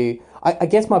point of view. I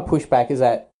guess my pushback is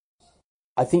that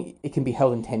I think it can be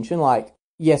held in tension. Like,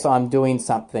 yes, I'm doing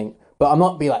something, but I'm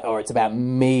not be like, it's about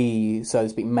me, so to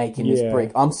speak, making this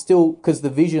brick. I'm still, because the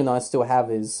vision I still have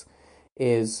is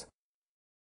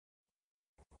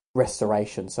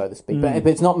restoration, so to speak. But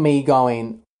it's not me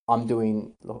going, I'm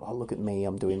doing, look at me,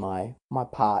 I'm doing my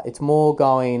part. It's more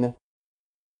going,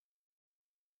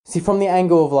 see, from the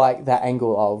angle of like, that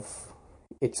angle of,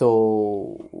 it's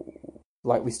all,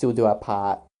 like, we still do our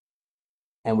part,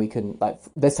 and we can, like,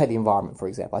 let's take the environment, for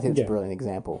example. I think it's a brilliant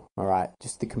example, all right,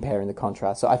 just to compare and the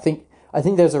contrast. So I think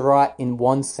there's a right, in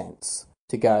one sense,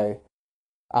 to go,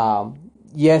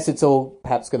 yes, it's all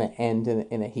perhaps going to end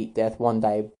in a heat death one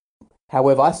day.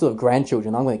 However, I still have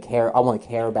grandchildren. I want to care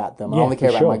about them. I want to care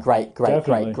about my great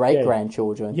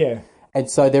grandchildren. Yeah. And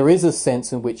so there is a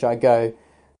sense in which I go,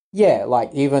 like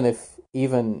even if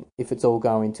it's all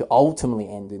going to ultimately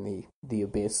end in the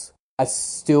abyss, I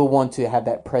still want to have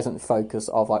that present focus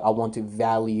of like, I want to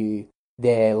value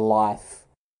their life,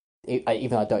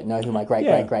 even though I don't know who my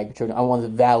great-great-grandchildren, I want to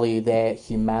value their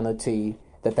humanity,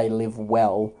 that they live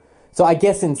well. So I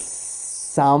guess in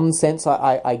some sense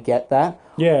I get that.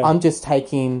 Yeah. I'm just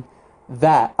taking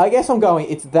that. I guess I'm going,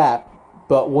 it's that,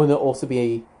 but wouldn't it also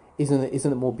be, isn't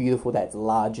it more beautiful that it's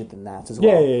larger than that as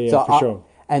well? Yeah, so for sure.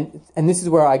 And this is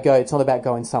where I go, it's not about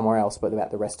going somewhere else, but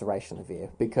about the restoration of here,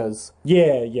 because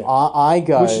I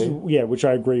go... Which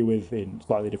I agree with in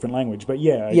slightly different language, but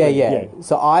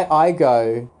So I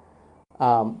go...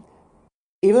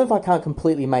 even if I can't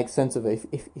completely make sense of it,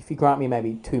 if you grant me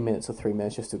maybe 2 minutes or 3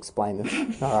 minutes just to explain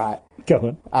this, all right?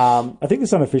 Go on. I think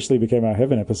this unofficially became our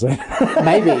heaven episode.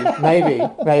 maybe.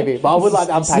 But I would like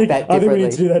to unpack that differently. I think we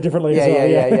need to do that differently as well.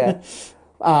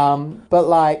 Yeah. But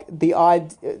like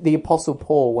the Apostle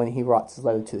Paul, when he writes his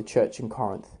letter to the church in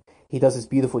Corinth, he does this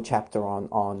beautiful chapter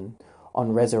on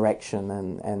resurrection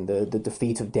and the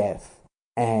defeat of death.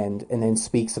 And then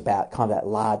speaks about kind of that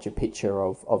larger picture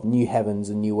of new heavens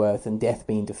and new earth and death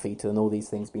being defeated and all these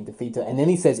things being defeated. And then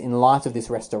he says, in light of this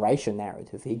restoration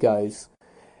narrative, he goes,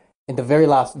 in the very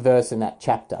last verse in that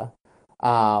chapter,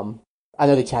 I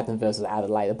know the chapter and verses are added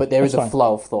later, but there is a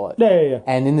flow of thought. Yeah.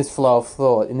 And in this flow of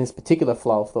thought, in this particular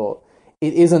flow of thought,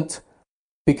 it isn't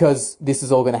because this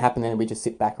is all going to happen and we just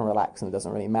sit back and relax and it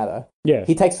doesn't really matter. Yeah.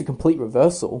 He takes the complete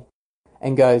reversal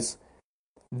and goes,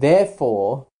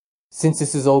 therefore... since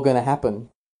this is all going to happen,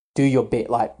 do your bit,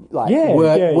 work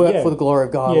for the glory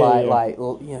of God,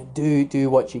 do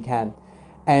what you can.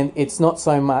 And it's not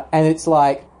so much, and it's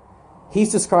like,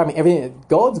 he's describing everything that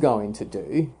God's going to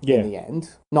do in the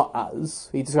end, not us.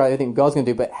 He describes everything God's going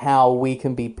to do, but how we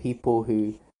can be people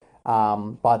who,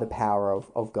 by the power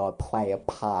of God, play a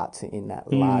part in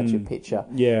that larger picture.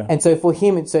 Yeah. And so for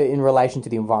him, it's in relation to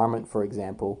the environment, for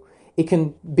example, it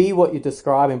can be what you're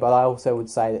describing, but I also would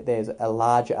say that there's a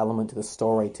larger element to the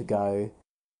story to go,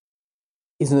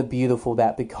 isn't it beautiful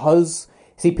that because...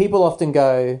 See, people often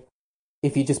go,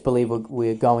 if you just believe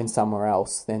we're going somewhere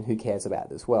else, then who cares about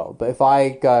this world? But if I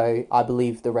go, I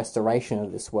believe the restoration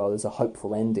of this world is a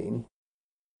hopeful ending,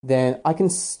 then I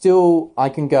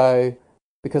can go,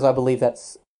 because I believe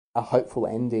that's a hopeful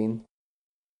ending,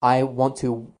 I want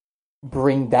to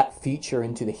bring that future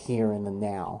into the here and the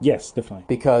now. Yes, definitely.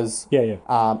 Because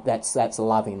that's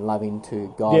loving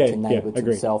to God, to neighbour, to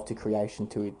himself, to creation,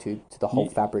 to the whole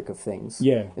fabric of things.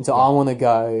 Yeah. And so I want to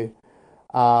go,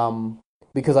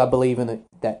 because I believe in it,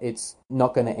 that it's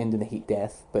not going to end in a heat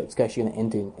death, but it's actually going to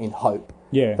end in hope.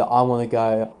 Yeah. That I want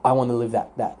to live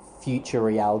that future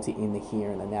reality in the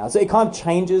here and the now. So it kind of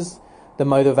changes the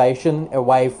motivation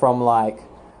away from like,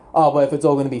 oh, well, if it's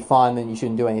all going to be fine, then you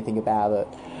shouldn't do anything about it.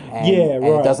 And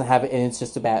it doesn't have it, and it's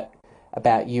just about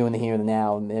you and the here and the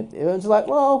now. And it was like,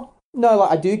 well, no,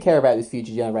 like I do care about these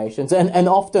future generations, and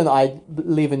often I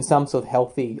live in some sort of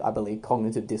healthy, I believe,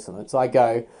 cognitive dissonance. I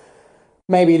go,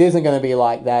 maybe it isn't going to be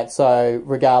like that, so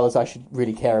regardless, I should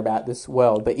really care about this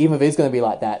world. But even if it's going to be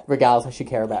like that, regardless, I should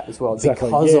care about this world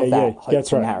because of that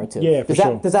hopeful narrative. Yeah, for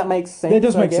sure. Does that make sense? It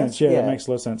does make sense. Yeah, it makes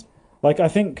a lot of sense. Like, I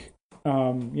think,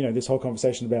 this whole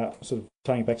conversation about sort of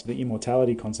tying it back to the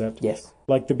immortality concept. Yes.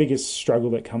 Like, the biggest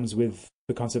struggle that comes with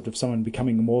the concept of someone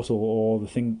becoming immortal, or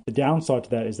the downside to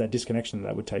that is that disconnection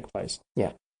that would take place.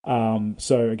 Yeah.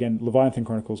 So again, Leviathan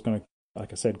Chronicles going to,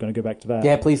 like I said, going to go back to that.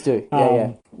 Yeah, please do.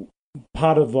 Yeah.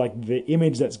 Part of like the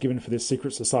image that's given for this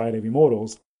secret society of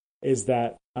immortals is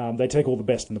that they take all the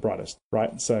best and the brightest,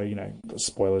 right? So,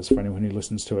 spoilers for anyone who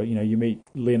listens to it, you meet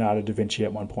Leonardo da Vinci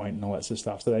at one point and all that sort of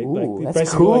stuff. So they that's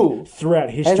basically cool. like, throughout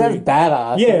history. That's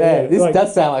badass. Yeah, this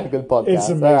does sound like a good podcast. It's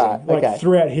amazing. Right,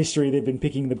 throughout history, they've been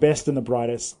picking the best and the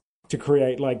brightest to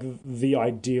create like the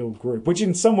ideal group, which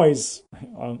in some ways,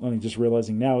 I'm only just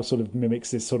realizing now, sort of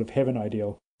mimics this sort of heaven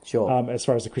ideal. Sure. As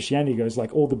far as the Christianity goes,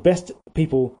 like all the best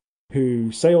people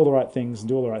who say all the right things and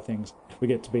do all the right things, we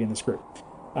get to be in this group.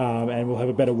 And we'll have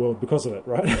a better world because of it,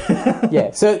 right?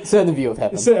 Yeah, certain view of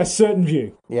heaven. A certain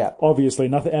view. Yeah. Obviously,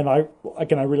 nothing. And I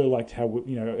really liked how,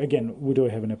 again, we'll do a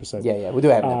heaven episode. Yeah, we'll do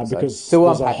a heaven episode. Because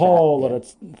there's a whole lot of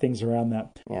things around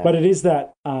that. Yeah. But it is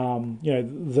that,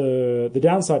 the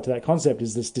downside to that concept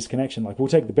is this disconnection. Like, we'll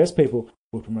take the best people,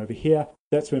 we'll put them over here.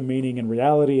 That's where meaning and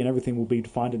reality and everything will be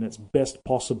defined in its best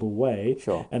possible way.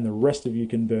 Sure. And the rest of you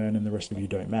can burn and the rest of you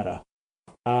don't matter.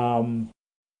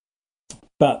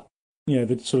 But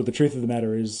the truth of the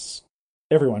matter is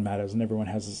everyone matters and everyone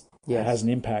has an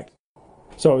impact.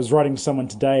 So I was writing to someone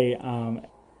today, and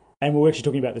we were actually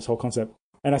talking about this whole concept.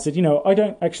 And I said, I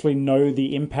don't actually know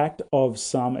the impact of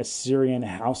some Assyrian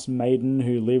house maiden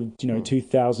who lived,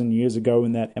 2,000 years ago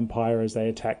in that empire as they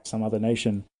attacked some other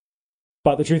nation.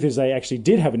 But the truth is they actually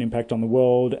did have an impact on the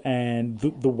world, and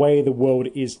the way the world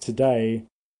is today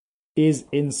is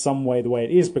in some way the way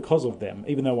it is because of them,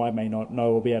 even though I may not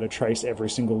know or be able to trace every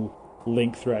single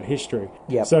link throughout history.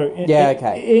 Yeah. So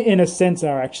in a sense,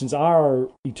 our actions are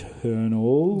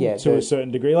eternal to a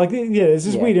certain degree. Like, there's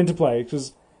this weird interplay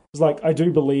because it's like I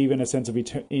do believe in a sense of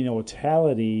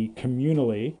immortality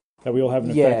communally that we all have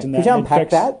an effect in that. Could you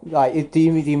unpack that? Like, do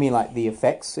you mean like the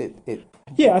effects?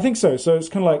 Yeah, I think so. So it's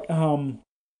kind of like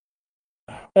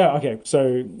okay.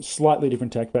 So slightly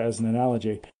different tack, but as an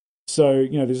analogy. So,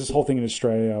 there's this whole thing in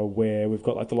Australia where we've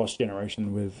got like the lost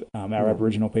generation with our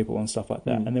Aboriginal people and stuff like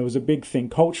that. And there was a big thing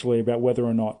culturally about whether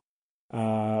or not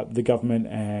the government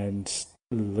and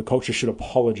the culture should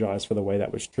apologize for the way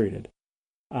that was treated.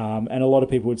 And a lot of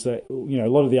people would say, a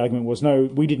lot of the argument was, no,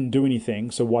 we didn't do anything,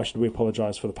 so why should we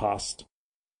apologize for the past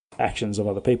actions of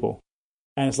other people?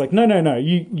 And it's like, no,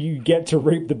 you get to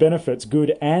reap the benefits,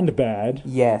 good and bad,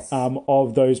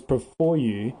 of those before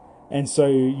you. And so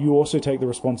you also take the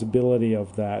responsibility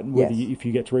of that, if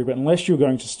you get to reap it, unless you're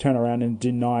going to turn around and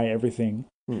deny everything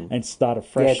and start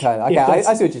afresh. Yeah, totally. Okay,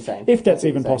 I see what you're saying. If that's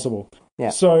even possible. Yeah.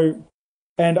 So,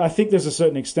 and I think there's a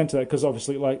certain extent to that, because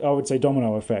obviously, like I would say,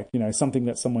 domino effect. Something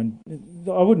that someone,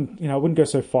 I wouldn't go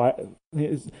so far.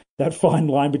 That fine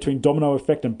line between domino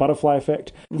effect and butterfly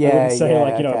effect. I wouldn't say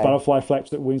a butterfly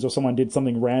flaps that wings, or someone did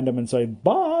something random and say,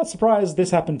 surprise,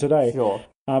 this happened today. Sure.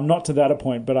 Not to that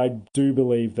point, but I do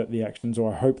believe that the actions,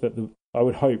 or I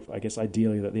would hope, I guess,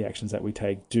 ideally, that the actions that we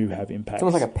take do have impact. It's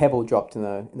almost like a pebble dropped in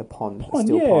the pond.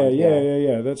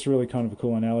 Yeah. That's really kind of a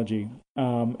cool analogy.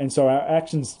 And so our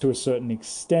actions, to a certain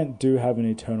extent, do have an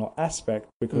eternal aspect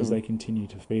because they continue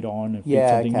to feed on and feed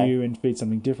something new and feed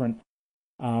something different.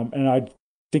 And I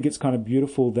think it's kind of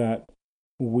beautiful that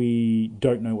we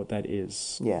don't know what that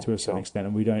is to a certain extent,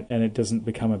 and we don't, and it doesn't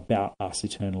become about us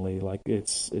eternally. Like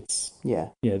it's the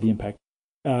impact.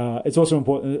 It's also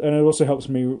important, and it also helps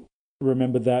me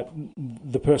remember that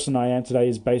the person I am today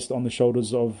is based on the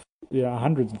shoulders of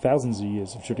hundreds and thousands of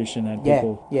years of tradition and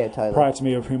people totally. prior to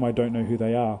me of whom I don't know who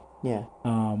they are. Yeah.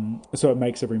 So it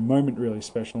makes every moment really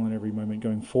special, and every moment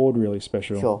going forward really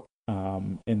special. Sure.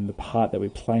 In the part that we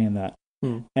play in that.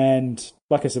 And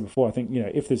like I said before, I think,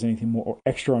 if there's anything more or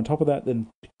extra on top of that, then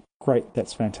great,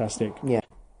 that's fantastic. Yeah.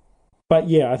 But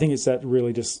I think it's that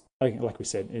really just, like we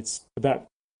said, it's about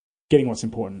getting what's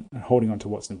important and holding on to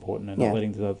what's important and not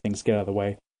letting the other things get out of the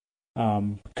way.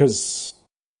 Because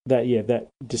that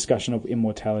discussion of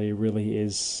immortality really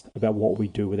is about what we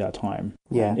do with our time.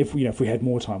 Yeah. And if we had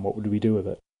more time, what would we do with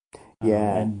it?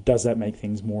 Yeah. And does that make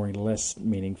things more or less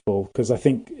meaningful? Because I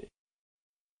think,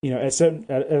 at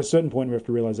a certain point, we have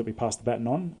to realize that we passed the baton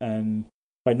on, and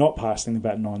by not passing the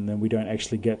baton on, then we don't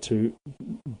actually get to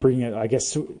bring it, I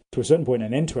guess, to a certain point,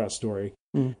 an end to our story.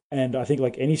 Mm. And I think,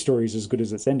 like, any story is as good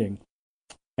as its ending.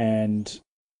 And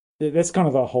that's kind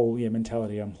of the whole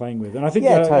mentality I'm playing with. And I think,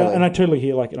 totally. and I totally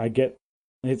hear, like, and I get,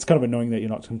 it's kind of annoying that you're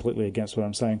not completely against what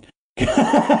I'm saying.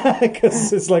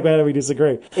 Because it's like, how do we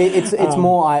disagree? It's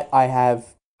more,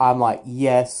 I'm like,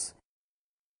 yes,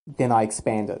 then I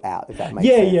expand it out, if that makes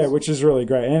sense. Yeah, which is really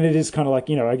great. And it is kind of like,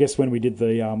 I guess when we did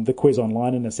the quiz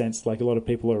online, in a sense, like, a lot of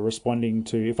people are responding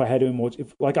to, if I had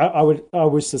I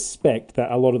would suspect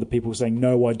that a lot of the people saying,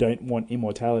 no, I don't want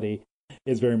immortality,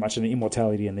 is very much an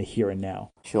immortality in the here and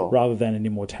now. Sure. Rather than an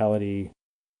immortality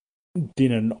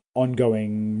in an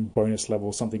ongoing bonus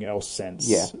level, something else sense.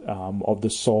 Yeah. Of the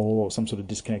soul or some sort of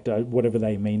disconnect, whatever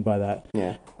they mean by that.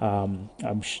 Yeah.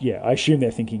 I assume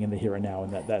they're thinking in the here and now,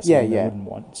 and that's something they wouldn't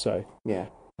want. So yeah.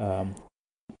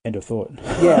 End of thought.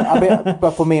 Yeah,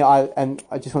 but for me, I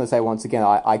just want to say once again,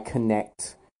 I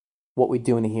connect what we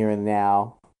do in the here and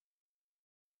now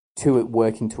to it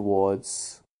working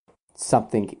towards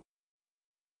something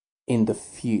in the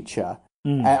future.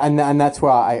 And that's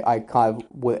where I kind of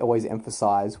would always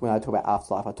emphasize when I talk about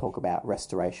afterlife, I talk about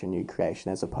restoration, new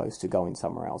creation, as opposed to going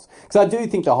somewhere else. Because I do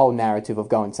think the whole narrative of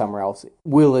going somewhere else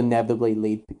will inevitably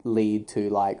lead to,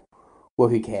 like, well,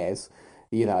 who cares?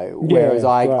 Whereas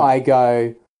I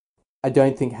go, I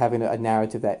don't think having a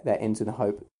narrative that ends in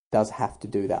hope does have to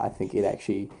do that. I think it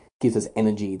actually gives us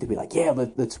energy to be like,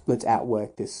 let's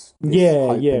outwork this hope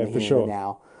in the for here sure. and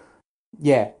now.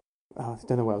 Yeah. Oh, I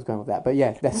don't know where I was going with that, but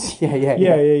that's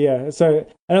yeah. So,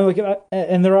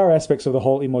 and there are aspects of the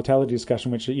whole immortality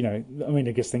discussion, which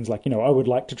I guess things like I would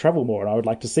like to travel more, and I would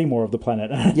like to see more of the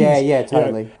planet. Yeah,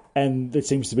 totally. And it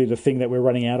seems to be the thing that we're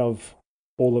running out of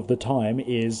all of the time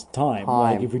is time.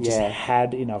 Like, if we just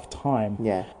had enough time.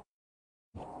 Yeah.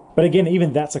 But again,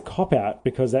 even that's a cop out,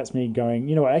 because that's me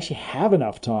going, I actually have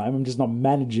enough time. I'm just not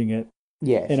managing it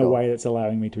in a way that's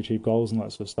allowing me to achieve goals and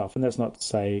that sort of stuff. And that's not to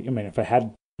say, if I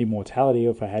had immortality,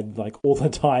 or if I had, like, all the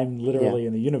time literally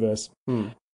in the universe,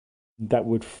 that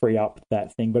would free up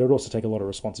that thing. But it would also take a lot of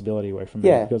responsibility away from me,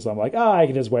 because I'm like, I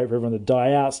can just wait for everyone to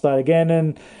die out, start again.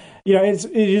 And,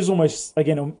 it is almost,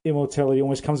 again, immortality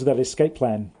almost comes with that escape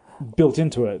plan built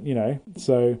into it,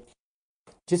 So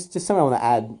Just something I want to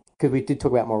add, because we did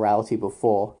talk about morality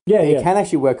before. It can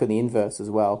actually work on the inverse as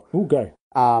well. Ooh, go.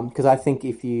 Because I think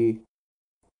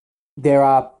there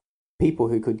are people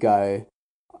who could go,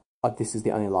 oh, this is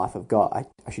the only life I've got,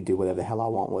 I should do whatever the hell I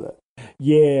want with it.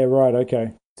 Yeah, right,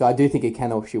 okay. So I do think it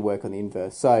can actually work on the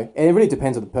inverse. So, and it really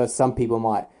depends on the person. Some people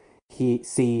might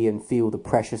see and feel the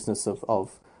preciousness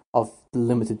of the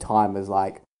limited time as,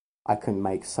 like, I can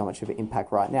make so much of an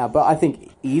impact right now. But I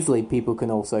think easily people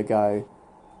can also go,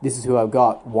 this is who I've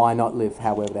got, why not live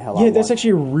however the hell I want? Yeah, that's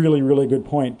actually a really, really good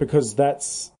point, because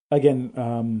that's,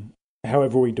 again,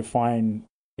 however we define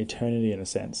eternity in a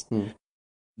sense,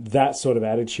 that sort of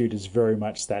attitude is very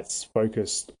much that's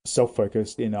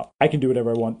self-focused in I can do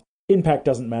whatever I want. Impact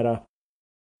doesn't matter.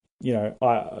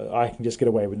 I can just get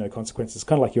away with no consequences.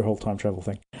 Kind of like your whole time travel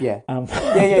thing. Yeah. I'm just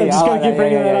going to keep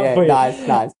bringing that up for you.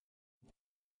 Nice.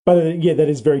 But that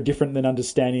is very different than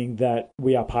understanding that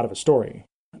we are part of a story.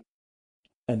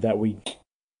 And that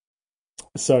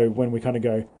so when we kind of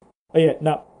go,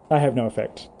 I have no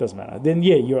effect, doesn't matter. Then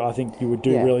I think you would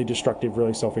do really destructive,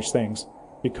 really selfish things,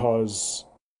 because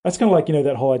that's kind of like,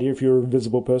 that whole idea, if you're an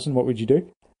invisible person, what would you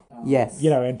do? Yes.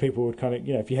 And people would kind of,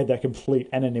 if you had that complete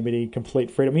anonymity,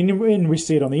 complete freedom. and we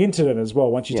see it on the internet as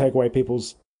well. Once you take away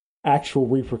people's actual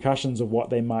repercussions of what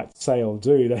they might say or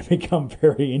do, they become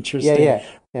very interesting. Yeah.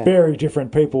 Very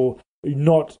different people,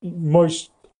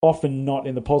 most often not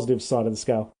in the positive side of the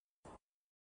scale.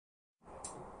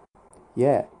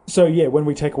 Yeah. So, when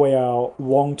we take away our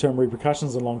long-term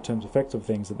repercussions and long-term effects of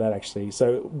things, that actually...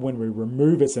 So, when we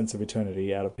remove a sense of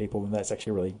eternity out of people, then that's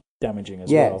actually really damaging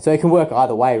as well. Yeah, so it can work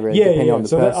either way, really, depending on the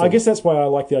person. I guess that's why I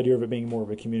like the idea of it being more of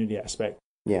a community aspect.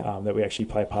 Yeah. That we actually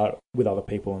play a part with other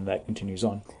people, and that continues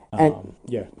on.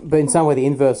 But in some way, the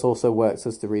inverse also works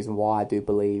as the reason why I do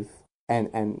believe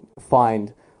and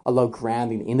find a lot of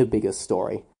grounding in a bigger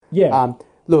story. Yeah.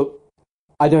 Look,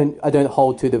 I don't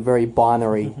hold to the very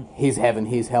binary here's heaven,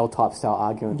 here's hell type style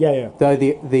argument. Yeah. Though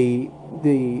the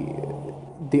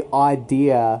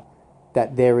idea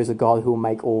that there is a God who will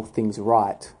make all things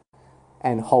right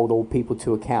and hold all people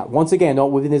to account. Once again,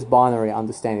 not within this binary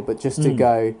understanding, but just to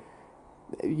go,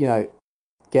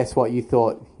 guess what? You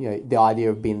thought, the idea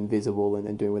of being invisible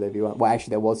and doing whatever you want. Well,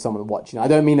 actually, there was someone watching. I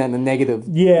don't mean that in a negative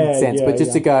sense, but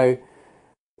just to go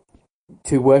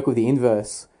to work with the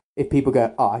inverse. If people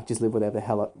go, I just live whatever the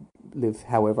hell, live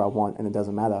however I want, and it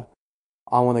doesn't matter.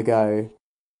 I want to go.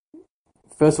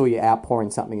 First of all, you're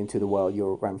outpouring something into the world,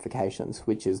 your ramifications,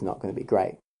 which is not going to be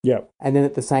great. Yeah. And then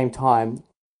at the same time,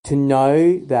 to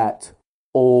know that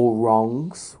all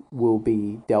wrongs will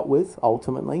be dealt with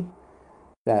ultimately.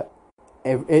 That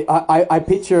I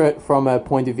picture it from a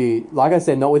point of view, like I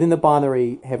said, not within the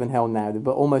binary heaven hell narrative,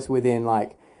 but almost within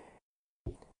like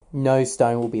no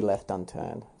stone will be left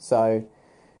unturned. So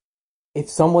if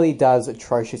somebody does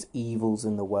atrocious evils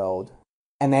in the world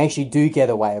and they actually do get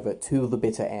away with it to the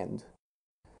bitter end,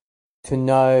 to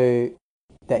know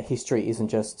that history isn't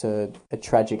just a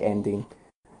tragic ending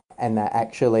and that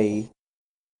actually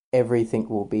everything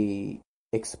will be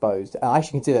exposed. I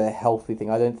actually consider that a healthy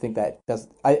thing. I don't think that does.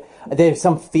 There's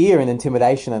some fear and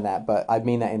intimidation in that, but I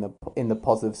mean that in the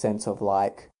positive sense of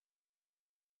like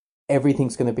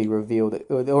everything's going to be revealed. It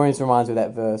always reminds me of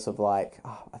that verse of like,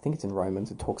 I think it's in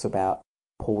Romans.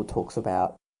 Paul talks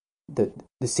about the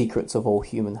secrets of all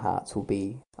human hearts will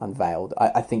be unveiled.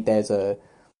 I think there's a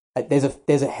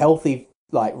healthy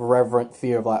like reverent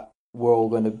fear of like we're all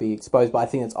going to be exposed, but I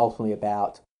think it's ultimately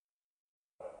about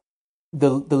the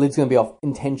lid's going to be off.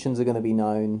 Intentions are going to be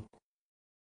known.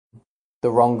 The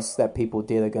wrongs that people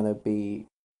did are going to be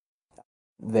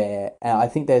there, and I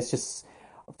think there's just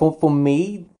for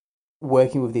me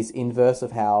working with this inverse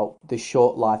of how the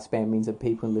short lifespan means that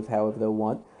people can live however they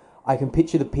want. I can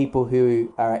picture the people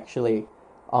who are actually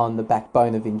on the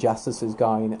backbone of injustices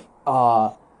going,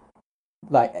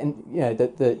 like, and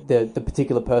the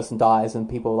particular person dies, and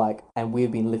people are like, and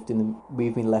we've been left in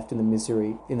the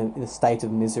misery, in a state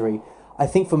of misery. I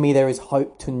think for me there is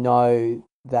hope to know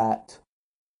that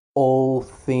all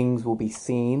things will be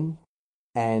seen,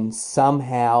 and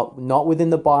somehow not within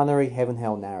the binary heaven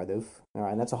hell narrative. All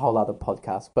right, and that's a whole other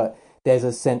podcast. But there's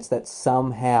a sense that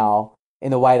somehow,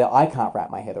 in a way that I can't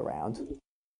wrap my head around,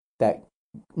 that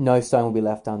no stone will be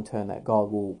left unturned. That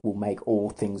God will make all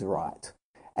things right.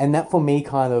 And that for me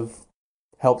kind of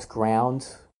helps ground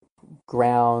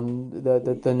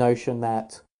the notion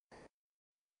that,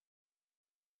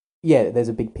 there's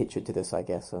a big picture to this, I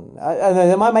guess. And I don't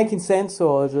know, am I making sense,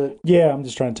 or is it? Yeah, I'm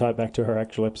just trying to tie it back to her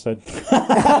actual episode.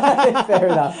 Fair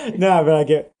enough. No, but I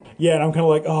get, and I'm kind of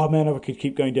like, oh man, if I could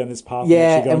keep going down this path.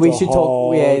 And we should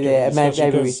talk.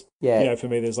 Maybe. For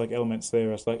me, there's like elements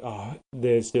there. It's like,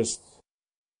 there's just.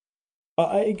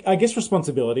 I guess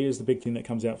responsibility is the big thing that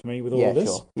comes out for me with all of this.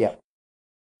 Sure. Yeah.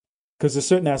 Because there's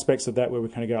certain aspects of that where we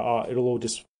kind of go, it'll all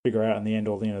just figure out in the end,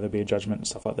 or there'll be a judgment and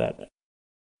stuff like that.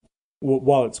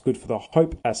 While it's good for the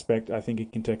hope aspect, I think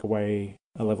it can take away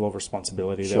a level of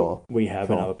responsibility that we have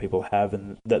and other people have,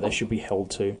 and that they should be held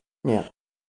to. Yeah.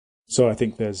 So I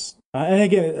think there's, and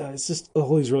again, it's just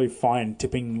all these really fine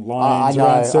tipping lines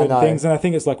around certain things. And I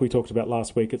think it's like we talked about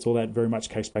last week. It's all that very much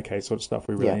case by case sort of stuff.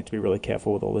 We really need to be really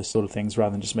careful with all this sort of things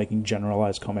rather than just making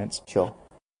generalized comments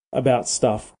about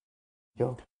stuff.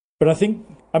 Sure. But I think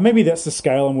maybe that's the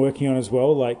scale I'm working on as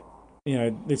well. Like,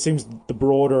 it seems the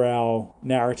broader our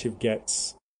narrative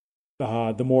gets,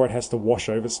 the more it has to wash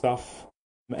over stuff.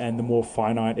 And the more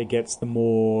finite it gets, the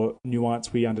more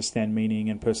nuance we understand meaning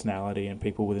and personality and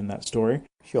people within that story.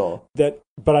 Sure. But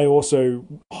I also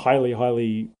highly,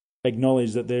 highly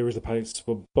acknowledge that there is a place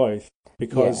for both,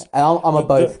 because and I'm a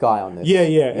both guy on this.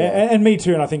 And me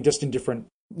too. And I think just in different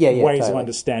ways of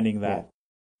understanding that.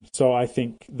 Yeah. So I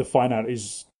think the finite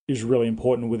is really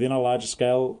important within a larger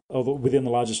scale, or within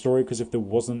the larger story, because if there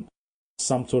wasn't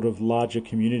some sort of larger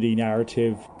community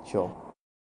narrative,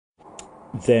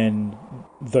 then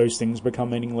those things become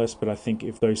meaningless. But I think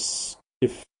if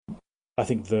I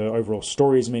think the overall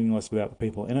story is meaningless without the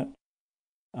people in it,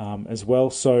 as well.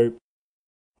 So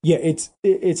it's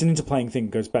an interplaying thing.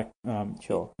 It goes back,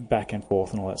 back and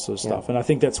forth and all that sort of stuff. And I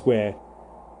think that's where,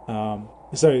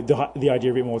 so the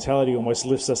idea of immortality almost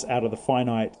lifts us out of the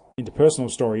finite interpersonal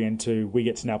story into, we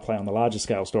get to now play on the larger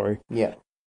scale story. Yeah.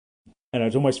 And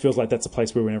it almost feels like that's a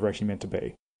place where we're never actually meant to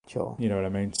be. Sure. You know what I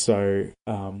mean? So,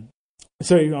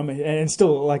 and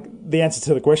still, like, the answer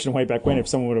to the question way back when, if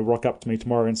someone were to rock up to me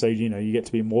tomorrow and say, you get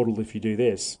to be immortal if you do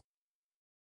this,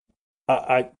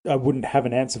 I wouldn't have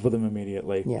an answer for them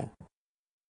immediately. Yeah.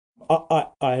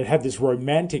 I have this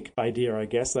romantic idea, I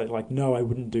guess, that like, no, I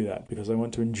wouldn't do that, because I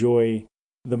want to enjoy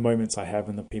the moments I have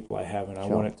and the people I have, and I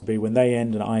want it to be when they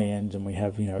end and I end and we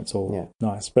have, it's all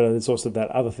nice. But it's also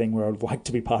that other thing where I would like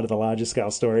to be part of the larger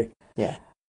scale story. Yeah.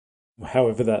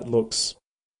 However that looks.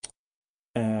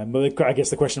 But I guess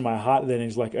the question in my heart then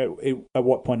is like, at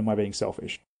what point am I being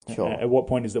selfish? Sure. At what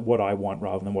point is that what I want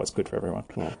rather than what's good for everyone?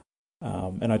 Yeah.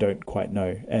 And I don't quite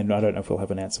know, and I don't know if we'll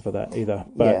have an answer for that either.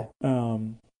 But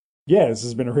this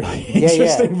has been a really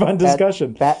interesting, fun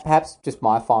discussion. Perhaps just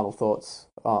my final thoughts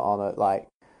on it. Like,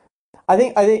 I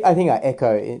think I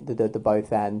echo the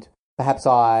both, and perhaps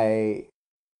I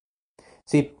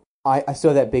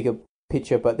saw that bigger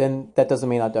picture, but then that doesn't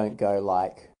mean I don't go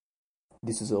like,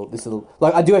 this is all.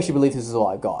 Like, I do actually believe this is all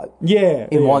I got. Yeah.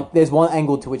 There's one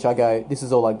angle to which I go, this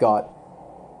is all I got.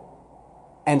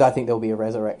 And I think there'll be a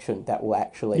resurrection that will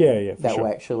actually will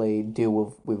actually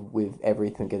deal with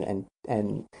everything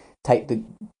and take the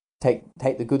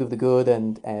good of the good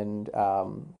and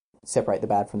separate the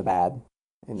bad from the bad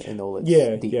in all its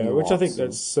deep nuance. Which I think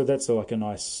that's like a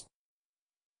nice,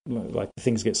 like,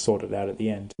 things get sorted out at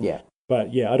the end. Yeah, but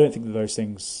I don't think that those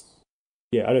things.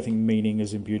 Yeah, I don't think meaning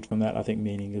is imbued from that. I think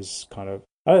meaning is kind of.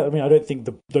 I mean, I don't think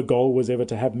the goal was ever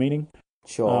to have meaning.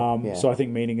 Sure. So I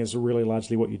think meaning is really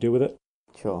largely what you do with it.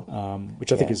 Sure.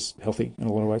 Which I think is healthy in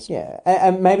a lot of ways. Yeah,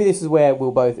 and maybe this is where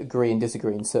we'll both agree and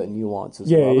disagree in certain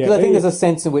nuances. Well. Because I think there's a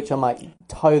sense in which I'm like,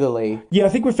 totally... Yeah, I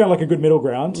think we've found like a good middle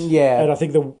ground. Yeah. And I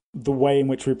think the way in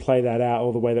which we play that out,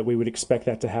 or the way that we would expect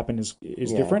that to happen is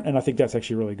different, and I think that's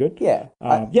actually really good. Yeah.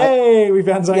 We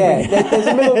found something. Yeah, there's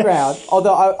a middle ground.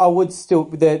 Although I would still...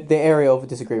 The area of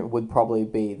disagreement would probably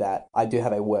be that I do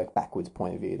have a work backwards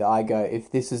point of view. That I go,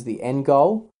 if this is the end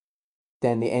goal,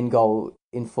 then the end goal...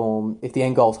 if the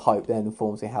end goal's hope, then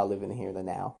informs me how I live in the here and the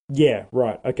now. Yeah,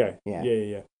 right. Okay.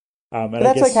 Yeah. But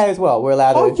that's okay as well. We're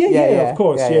allowed to... of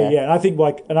course. And I think,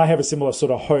 like, and I have a similar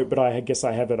sort of hope, but I guess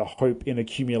I have a hope in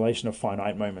accumulation of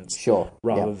finite moments. Sure.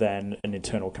 Rather than an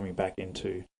eternal coming back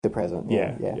into... the present.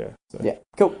 Yeah.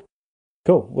 Cool.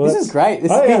 Well, this is great.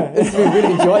 This has been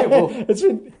really enjoyable.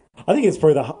 I think it's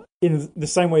probably in the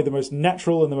same way the most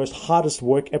natural and the most hardest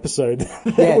work episode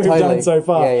that we've done so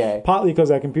far. Yeah. Partly because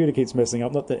our computer keeps messing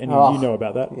up. Not that any of you know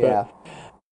about that. Yeah.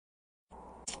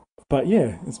 But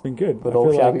it's been good. But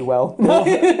all shall be well.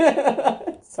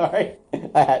 Sorry,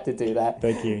 I had to do that.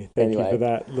 Thank you. Thank you for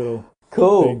that little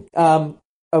cool thing.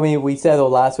 I mean, we said all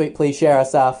last week, please share our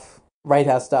stuff, rate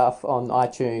our stuff on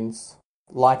iTunes,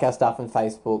 like our stuff on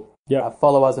Facebook.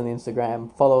 Follow us on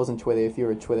Instagram, follow us on Twitter if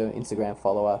you're a Twitter and Instagram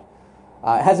follower.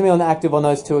 It hasn't been active on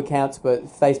those two accounts, but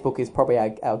Facebook is probably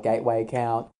our gateway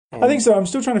account. I think so. I'm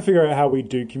still trying to figure out how we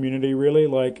do community, really.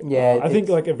 Like, I think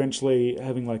like eventually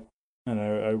having like, I don't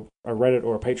know, a Reddit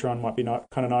or a Patreon might be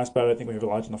kind of nice, but I don't think we have a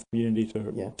large enough community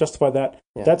to justify that.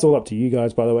 Yeah. That's all up to you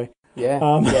guys, by the way. Make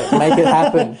it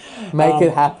happen.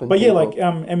 It happen. But people.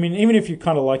 I mean, even if you're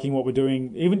kind of liking what we're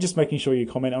doing, even just making sure you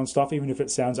comment on stuff, even if it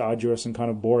sounds arduous and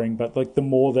kind of boring, but like the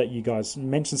more that you guys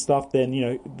mention stuff, then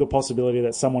the possibility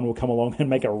that someone will come along and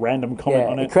make a random comment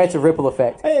on it. It creates a ripple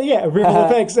effect. Ripple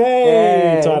effects.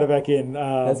 Hey, tied it back in.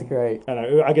 That's great.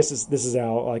 I guess this is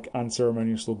our like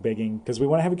unceremonious little begging, because we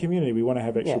want to have a community. We want to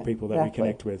have extra people that we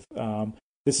connect with.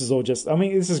 This is all just. I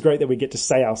mean, this is great that we get to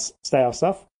say our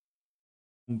stuff.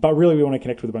 But really, we want to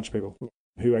connect with a bunch of people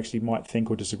who actually might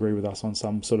think or disagree with us on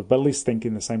some sort of, but at least think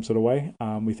in the same sort of way.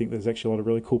 We think there's actually a lot of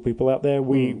really cool people out there.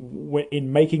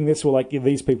 In making this, we're like,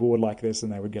 these people would like this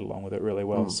and they would get along with it really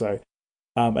well. So,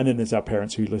 and then there's our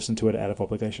parents who listen to it out of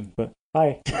obligation. But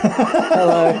hi.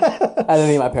 Hello. I don't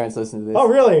think my parents listen to this. Oh,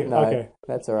 really? No, okay.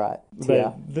 That's all right.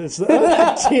 Tia.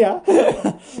 Tia.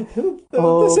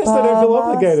 The sense they don't feel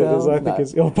obligated is, I think,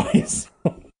 is all by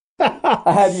yourself.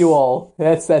 I have you all.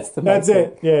 That's the main thing.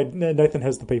 It. Yeah, Nathan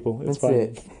has the people. It's fine.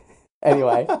 It.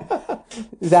 Anyway,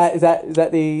 is that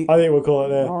the? I think we'll call it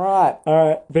there. All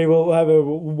right, people, have a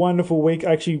wonderful week.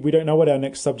 Actually, we don't know what our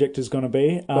next subject is going to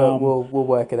be. But we'll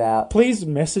work it out. Please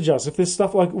message us if there's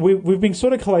stuff like we've been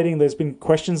sort of collating. There's been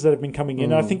questions that have been coming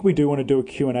in. I think we do want to do a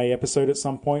Q&A episode at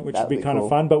some point, which would be kind of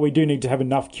fun. But we do need to have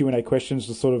enough Q&A questions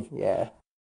to sort of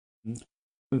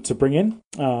to bring in.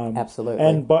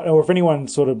 Absolutely. Or if anyone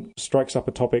sort of strikes up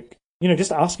a topic,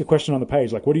 just ask a question on the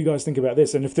page, like, what do you guys think about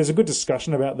this? And if there's a good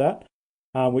discussion about that,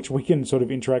 which we can sort of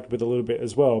interact with a little bit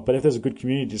as well, but if there's a good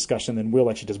community discussion, then we'll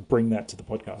actually just bring that to the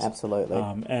podcast. Absolutely.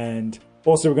 And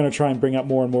also we're going to try and bring up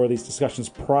more and more of these discussions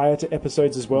prior to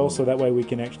episodes as well, so that way we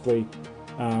can actually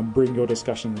bring your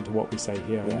discussion into what we say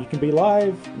here. And you can be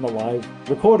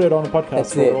recorded on a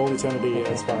podcast for all eternity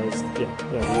as far as,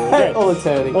 all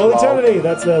eternity. All eternity.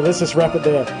 Let's just wrap it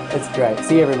there. That's great.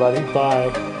 See you, everybody.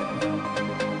 Bye.